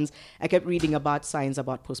my sons. I kept reading about science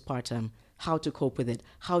about postpartum, how to cope with it,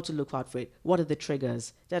 how to look out for it, what are the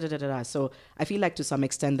triggers, da da da da da. So I feel like to some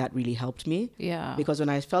extent that really helped me. Yeah. Because when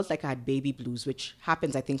I felt like I had baby blues, which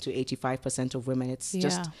happens, I think, to 85% of women, it's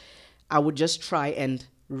just, Yeah. I would just try and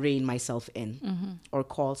rein myself in or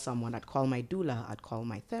call someone. I'd call my doula, I'd call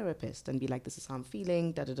my therapist and be like, this is how I'm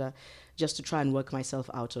feeling, da da da, just to try and work myself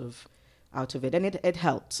out of it. And it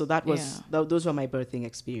helped. So that was, those were my birthing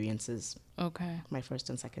experiences. Okay. My first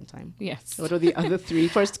and second time. Yes. What are the other three?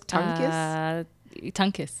 First tongue kiss?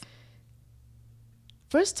 Tongue kiss.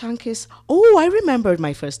 First tongue kiss. Oh, I remembered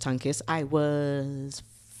my first tongue kiss. I was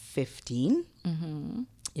 15.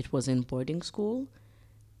 It was in boarding school.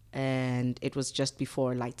 And it was just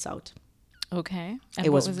before lights out. Okay. And It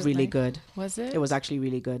what was really like? good. Was it? It was actually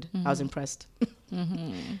really good. I was impressed.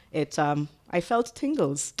 I felt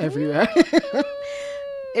tingles everywhere.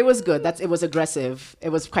 It was good. It was aggressive. It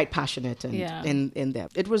was quite passionate and in there.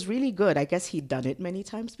 It was really good. I guess he'd done it many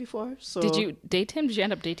times before. So Did you date him? Did you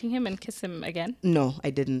end up dating him and kiss him again? No, I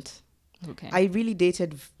didn't. Okay. I really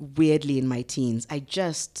dated weirdly in my teens. I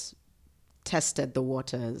just tested the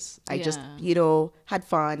waters. I just, had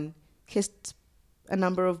fun, kissed a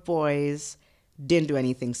number of boys, didn't do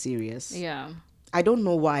anything serious. Yeah. I don't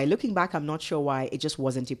know why. Looking back, I'm not sure why. It just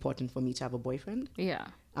wasn't important for me to have a boyfriend. Yeah.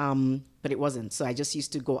 But it wasn't. So I just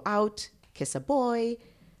used to go out, kiss a boy,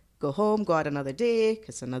 go home, go out another day,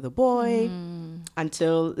 kiss another boy,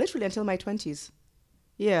 until my 20s.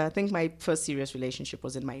 Yeah, I think my first serious relationship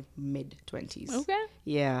was in my mid-20s. Okay.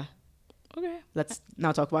 Yeah. Okay. Let's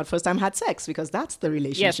now talk about first time had sex because that's the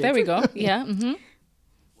relationship. Yes, there we go. Yeah. Mm-hmm.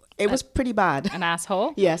 It was pretty bad. An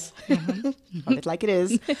asshole. Yes. Call it like it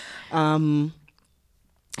is.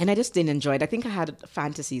 And I just didn't enjoy it. I think I had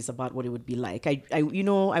fantasies about what it would be like. I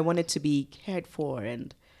wanted to be cared for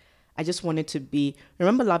and I just wanted to be,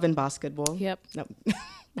 remember Love and Basketball? Yep. No,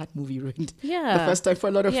 that movie ruined Yeah. the first time for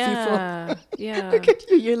a lot of people. Yeah. Look at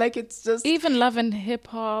you. You're like, it's just. Even Love and Hip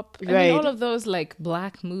Hop. I Right. mean, all of those like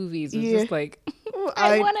black movies was just like,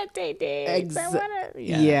 I I want to date dates. I want to.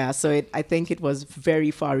 Yeah. So I think it was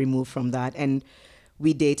very far removed from that. And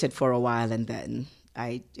we dated for a while and then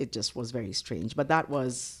it just was very strange. But that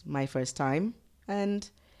was my first time and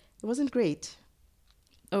it wasn't great.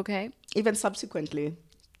 Okay. Even subsequently,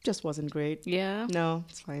 just wasn't great. Yeah. No,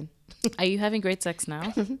 it's fine. Are you having great sex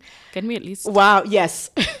now? Can we at least Wow, yes.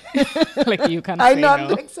 like you can't I say know,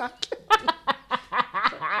 no. exactly.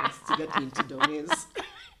 To get me into domains.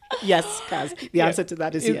 Yes, Kaz. The answer to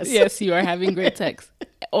that is yes. Yes, you are having great sex.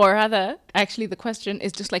 Or rather, actually, the question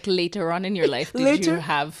is just like later on in your life, did you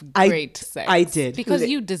have great sex? I did. Because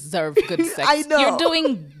you deserve good sex. I know. You're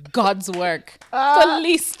doing God's work. The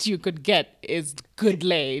least you could get is good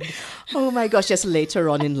laid. Oh my gosh, yes, later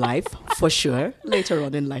on in life, for sure. Later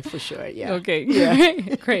on in life, for sure, yeah. Okay,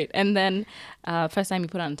 Yeah. great. And then first time you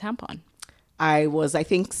put on a tampon? I was, I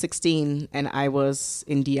think, 16 and I was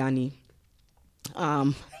in Diani.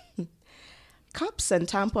 Cups and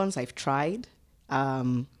tampons I've tried.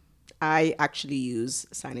 I actually use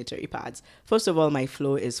sanitary pads. First of all, my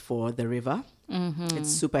flow is for the river. Mm-hmm. It's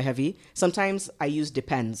super heavy. Sometimes I use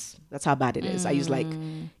Depends. That's how bad it is. I use like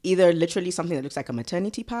either literally something that looks like a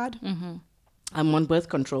maternity pad. Mm-hmm. I'm on birth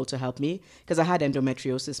control to help me because I had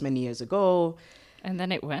endometriosis many years ago. And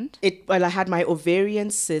then it went? I had my ovarian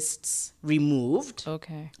cysts removed.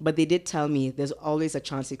 Okay. But they did tell me there's always a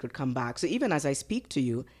chance it could come back. So even as I speak to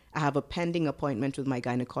you, I have a pending appointment with my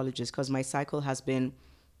gynecologist because my cycle has been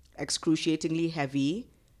excruciatingly heavy,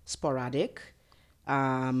 sporadic,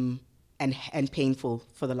 and painful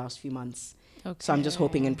for the last few months. Okay. So I'm just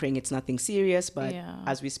hoping and praying it's nothing serious. But Yeah.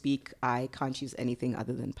 as we speak, I can't use anything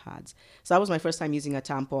other than pads. So that was my first time using a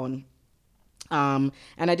tampon. And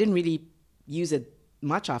I didn't really use it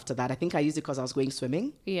much after that. I think I used it because I was going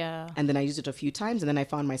swimming. Yeah. And then I used it a few times. And then I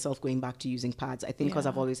found myself going back to using pads. I think because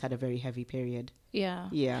I've always had a very heavy period. Yeah.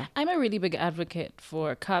 Yeah. I'm a really big advocate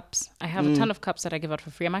for cups. I have a ton of cups that I give out for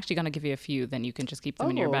free. I'm actually going to give you a few. Then you can just keep them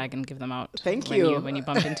in your Oh. bag and give them out. Thank when you. When you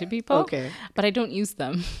bump into people. Okay. But I don't use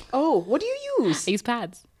them. Oh, what do you use? I use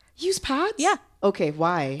pads. Use pads? Yeah. Okay,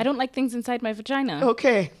 why? I don't like things inside my vagina.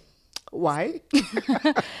 Okay. Why?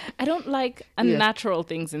 I don't like unnatural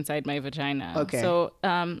things inside my vagina. Okay. So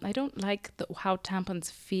I don't like how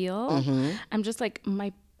tampons feel. I'm just like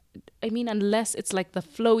unless it's like the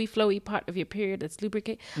flowy part of your period that's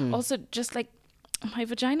lubricate. Also, just like my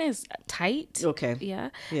vagina is tight. Okay. Yeah.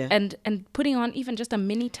 Yeah. And putting on even just a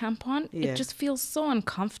mini tampon, Yeah. it just feels so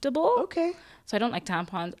uncomfortable. Okay. So I don't like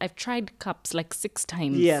tampons. I've tried cups like 6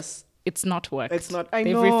 times. Yes. It's not worked. It's not. I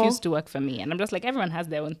They've know. refused to work for me. And I'm just like, everyone has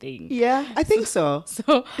their own thing. Yeah, I think so.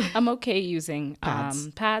 So I'm okay using Pads.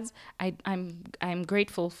 pads. I'm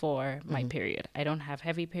grateful for my period. I don't have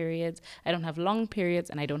heavy periods. I don't have long periods,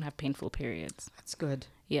 and I don't have painful periods. That's good.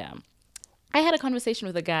 Yeah. I had a conversation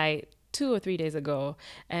with a guy 2 or 3 days ago,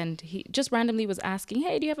 and he just randomly was asking,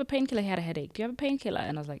 "Hey, do you have a painkiller?" He had a headache. Do you have a painkiller?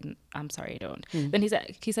 And I was like, "I'm sorry, I don't." Then he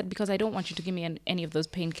said, "Because I don't want you to give me any of those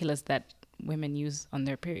painkillers that women use on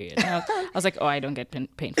their period." And I was like, "Oh, I don't get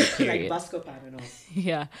painful periods." Like Buscopan and all.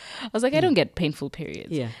 Yeah. I was like, "I don't get painful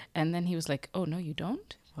periods." Yeah. And then he was like, "Oh, no, you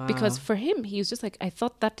don't?" Wow. Because for him, he was just like, "I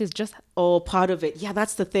thought that is just Oh, part of it. Yeah,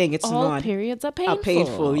 that's the thing. It's all not. periods are painful."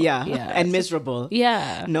 Painful, yeah. Yeah. And miserable.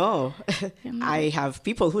 Yeah. No. I have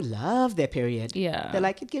people who love their period. Yeah. They're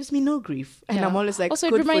like, it gives me no grief. And Yeah. I'm always like, also,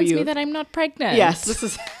 good it reminds for you. me that I'm not pregnant. Yes,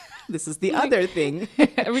 this is the other thing.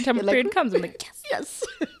 Every time a You're like, period comes, I'm like, yes. Yes.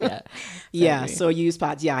 Yeah. Yeah, Exactly. so you use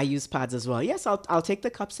pads. Yeah, I use pads as well. Yes, I'll take the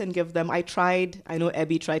cups and give them. I know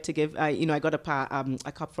Abby tried to give, I got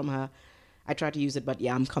a cup from her. I tried to use it, but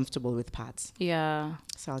yeah, I'm comfortable with pads. Yeah.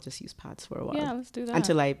 So I'll just use pads for a while. Yeah, let's do that.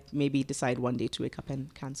 Until I maybe decide one day to wake up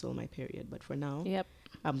and cancel my period. But for now, Yep.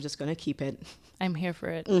 I'm just going to keep it. I'm here for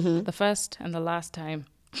it. Mm-hmm. The first and the last time.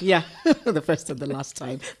 Yeah, the first and the last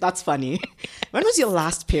time. That's funny. When was your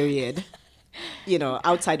last period?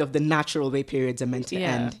 Outside of the natural way periods are meant to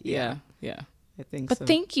end. Yeah. I think But so.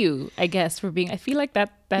 thank you, I guess, for being. I feel like that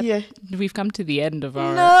Yeah. we've come to the end of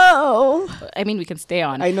our. No. I mean, we can stay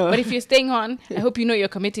on. I know. But if you're staying on, I hope you know you're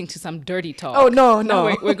committing to some dirty talk. Oh, no.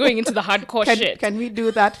 Now we're going into the hardcore shit. Can we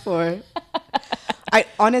do that for... I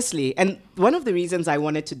honestly, and one of the reasons I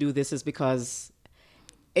wanted to do this is because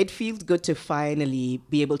it feels good to finally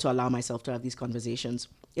be able to allow myself to have these conversations.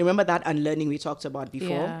 You remember that unlearning we talked about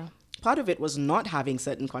before? Yeah. Part of it was not having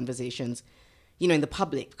certain conversations, in the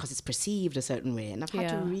public because it's perceived a certain way. And I've had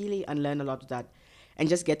to Yeah. really unlearn a lot of that and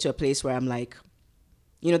just get to a place where I'm like,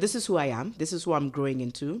 this is who I am. This is who I'm growing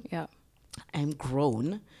into. Yeah. I'm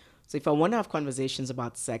grown. So if I want to have conversations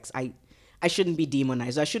about sex, I shouldn't be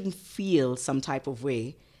demonized. I shouldn't feel some type of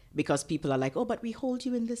way because people are like, oh, but we hold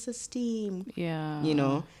you in this esteem. Yeah.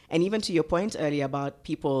 And even to your point earlier about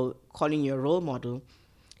people calling you a role model,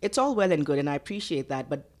 it's all well and good. And I appreciate that.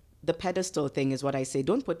 But the pedestal thing is what I say.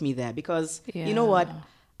 Don't put me there because you know what?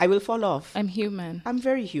 I will fall off. I'm human. I'm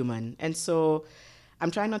very human. And so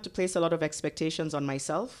I'm trying not to place a lot of expectations on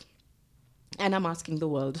myself. And I'm asking the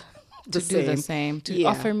world To do the same. To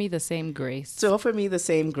offer me the same grace. To offer me the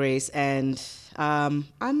same grace. And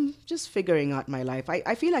I'm just figuring out my life.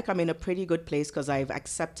 I feel like I'm in a pretty good place because I've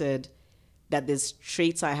accepted that there's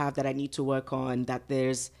traits I have that I need to work on, that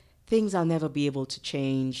there's things I'll never be able to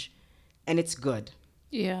change. And it's good.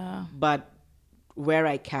 Yeah. But where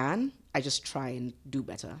I can, I just try and do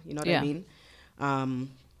better. You know what I mean?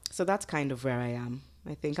 So that's kind of where I am.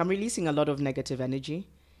 I think I'm releasing a lot of negative energy.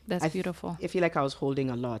 That's beautiful. I feel like I was holding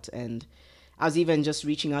a lot. And I was even just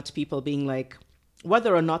reaching out to people being like,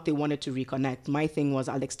 whether or not they wanted to reconnect, my thing was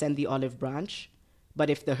I'll extend the olive branch. But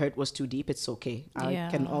if the hurt was too deep, it's okay. I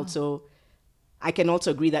can also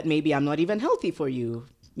agree that maybe I'm not even healthy for you.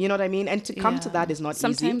 You know what I mean? And to come to that is not easy.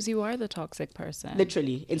 Sometimes you are the toxic person.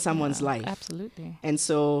 Literally, in someone's life. Absolutely. And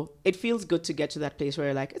so it feels good to get to that place where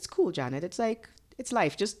you're like, it's cool, Janet. It's like, it's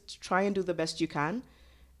life. Just try and do the best you can.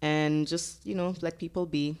 And just, let people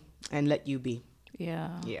be and let you be. Yeah.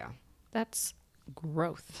 Yeah. That's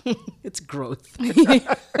growth. It's growth.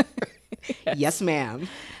 Yes, ma'am.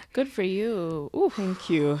 Good for you. Ooh. Thank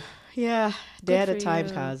you. Yeah, day at a for time,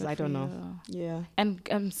 you. Kaz. Good I don't for know. Yeah. And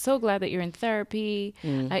I'm so glad that you're in therapy.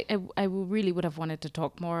 I really would have wanted to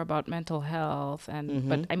talk more about mental health,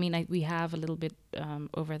 but I mean, we have a little bit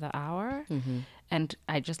over the hour, and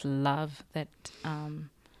I just love that,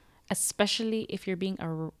 especially if you're being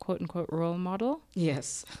a quote unquote role model.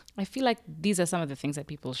 Yes. I feel like these are some of the things that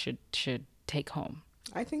people should take home.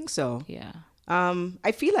 I think so. Yeah.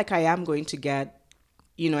 I feel like I am going to get,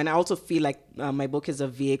 and I also feel like my book is a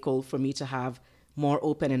vehicle for me to have more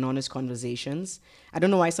open and honest conversations. I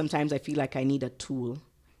don't know why sometimes I feel like I need a tool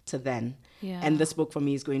to then. Yeah. And this book for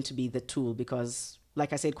me is going to be the tool because,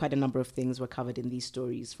 like I said, quite a number of things were covered in these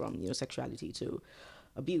stories, from, sexuality to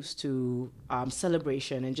abuse to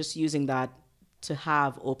celebration, and just using that to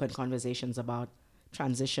have open conversations about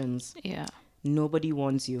transitions. Yeah. Nobody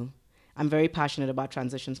warns you. I'm very passionate about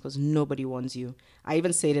transitions because nobody warns you. I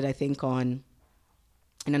even said it, I think,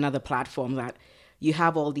 in another platform, that you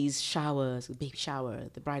have all these showers, the baby shower,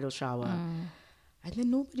 the bridal shower. and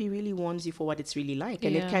then nobody really warns you for what it's really like.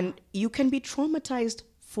 And you can be traumatized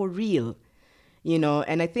for real, you know.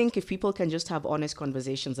 And I think if people can just have honest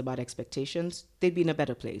conversations about expectations, they'd be in a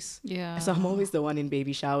better place. Yeah. So I'm always the one in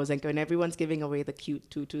baby showers, and when everyone's giving away the cute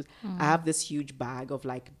tutus, I have this huge bag of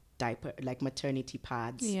like diaper, like maternity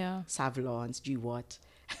pads, Savlons, what.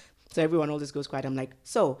 So everyone always goes quiet. I'm like,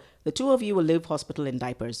 so the two of you will leave hospital in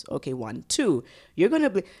diapers. Okay, 1, 2. You're gonna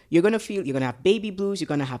have baby blues. You're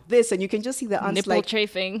gonna have this, and you can just see the aunts Nipple like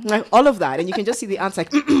chafing, like all of that, and you can just see the aunts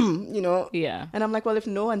like, you know. Yeah. And I'm like, well, if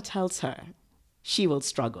no one tells her, she will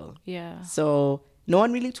struggle. Yeah. So no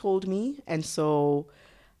one really told me, and so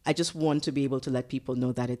I just want to be able to let people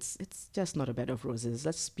know that it's just not a bed of roses.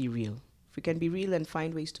 Let's be real. If we can be real and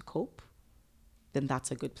find ways to cope, then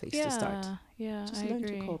that's a good place to start. Yeah, Just I learn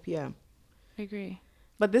agree. to cope. Yeah. I agree.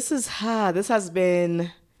 But this has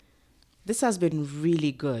been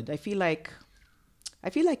really good. I feel like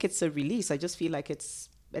it's a release. I just feel like it's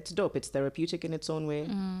dope. It's therapeutic in its own way.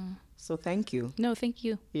 So thank you. No, thank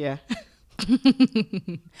you. Yeah.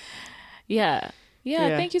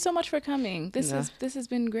 Yeah, thank you so much for coming. This has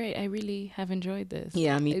been great. I really have enjoyed this.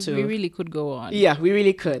 Yeah, me too. We really could go on. Yeah, we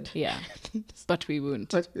really could. Yeah, but we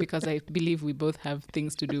won't because I believe we both have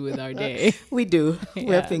things to do with our day. We do. We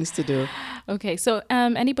have things to do. Okay, so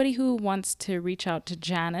anybody who wants to reach out to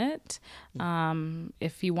Janet,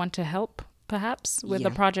 if you want to help perhaps with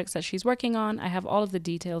the projects that she's working on, I have all of the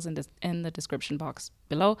details in the description box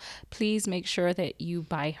below. Please make sure that you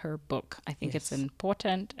buy her book. I think it's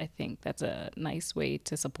important. I think that's a nice way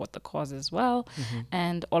to support the cause as well.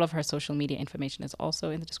 And all of her social media information is also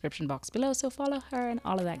in the description box below. So follow her and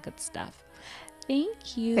all of that good stuff.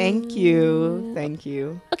 Thank you. Thank you. Thank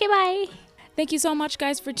you. Okay, bye. Thank you so much,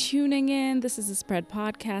 guys, for tuning in. This is the Spread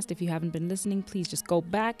Podcast. If you haven't been listening, please just go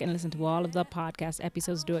back and listen to all of the podcast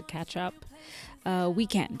episodes. Do a catch-up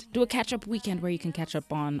weekend. Do a catch-up weekend where you can catch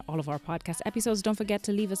up on all of our podcast episodes. Don't forget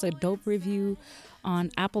to leave us a dope review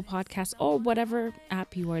on Apple Podcasts or whatever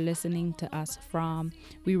app you are listening to us from.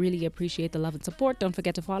 We really appreciate the love and support. Don't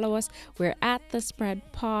forget to follow us. We're at the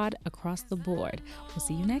Spread Pod across the board. We'll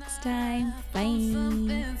see you next time. Bye.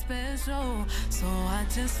 Something special, so I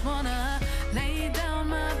just wanna lay down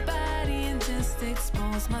my body and just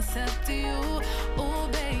expose myself to you. Oh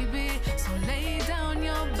baby, so lay down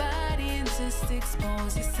your body and just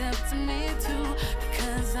expose yourself to me too.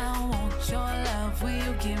 Because I want your love. Will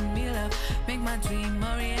you give me love? Make my dream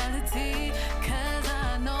a reality. Cause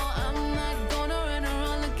I know I'm not gonna run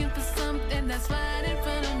around looking for something that's right in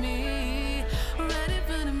front of me. Right in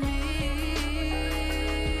front of me.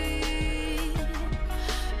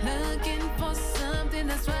 Looking for something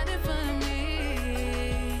that's right in front of me.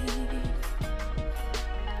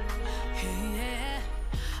 Yeah,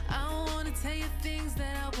 I wanna tell you things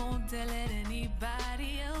that I won't dare let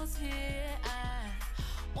anybody else hear. I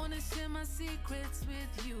wanna share my secrets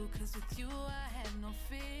with you, cause with you I have no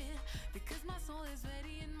fear. Because my soul is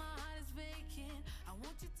ready and my heart is vacant. I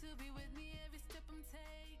want you to be with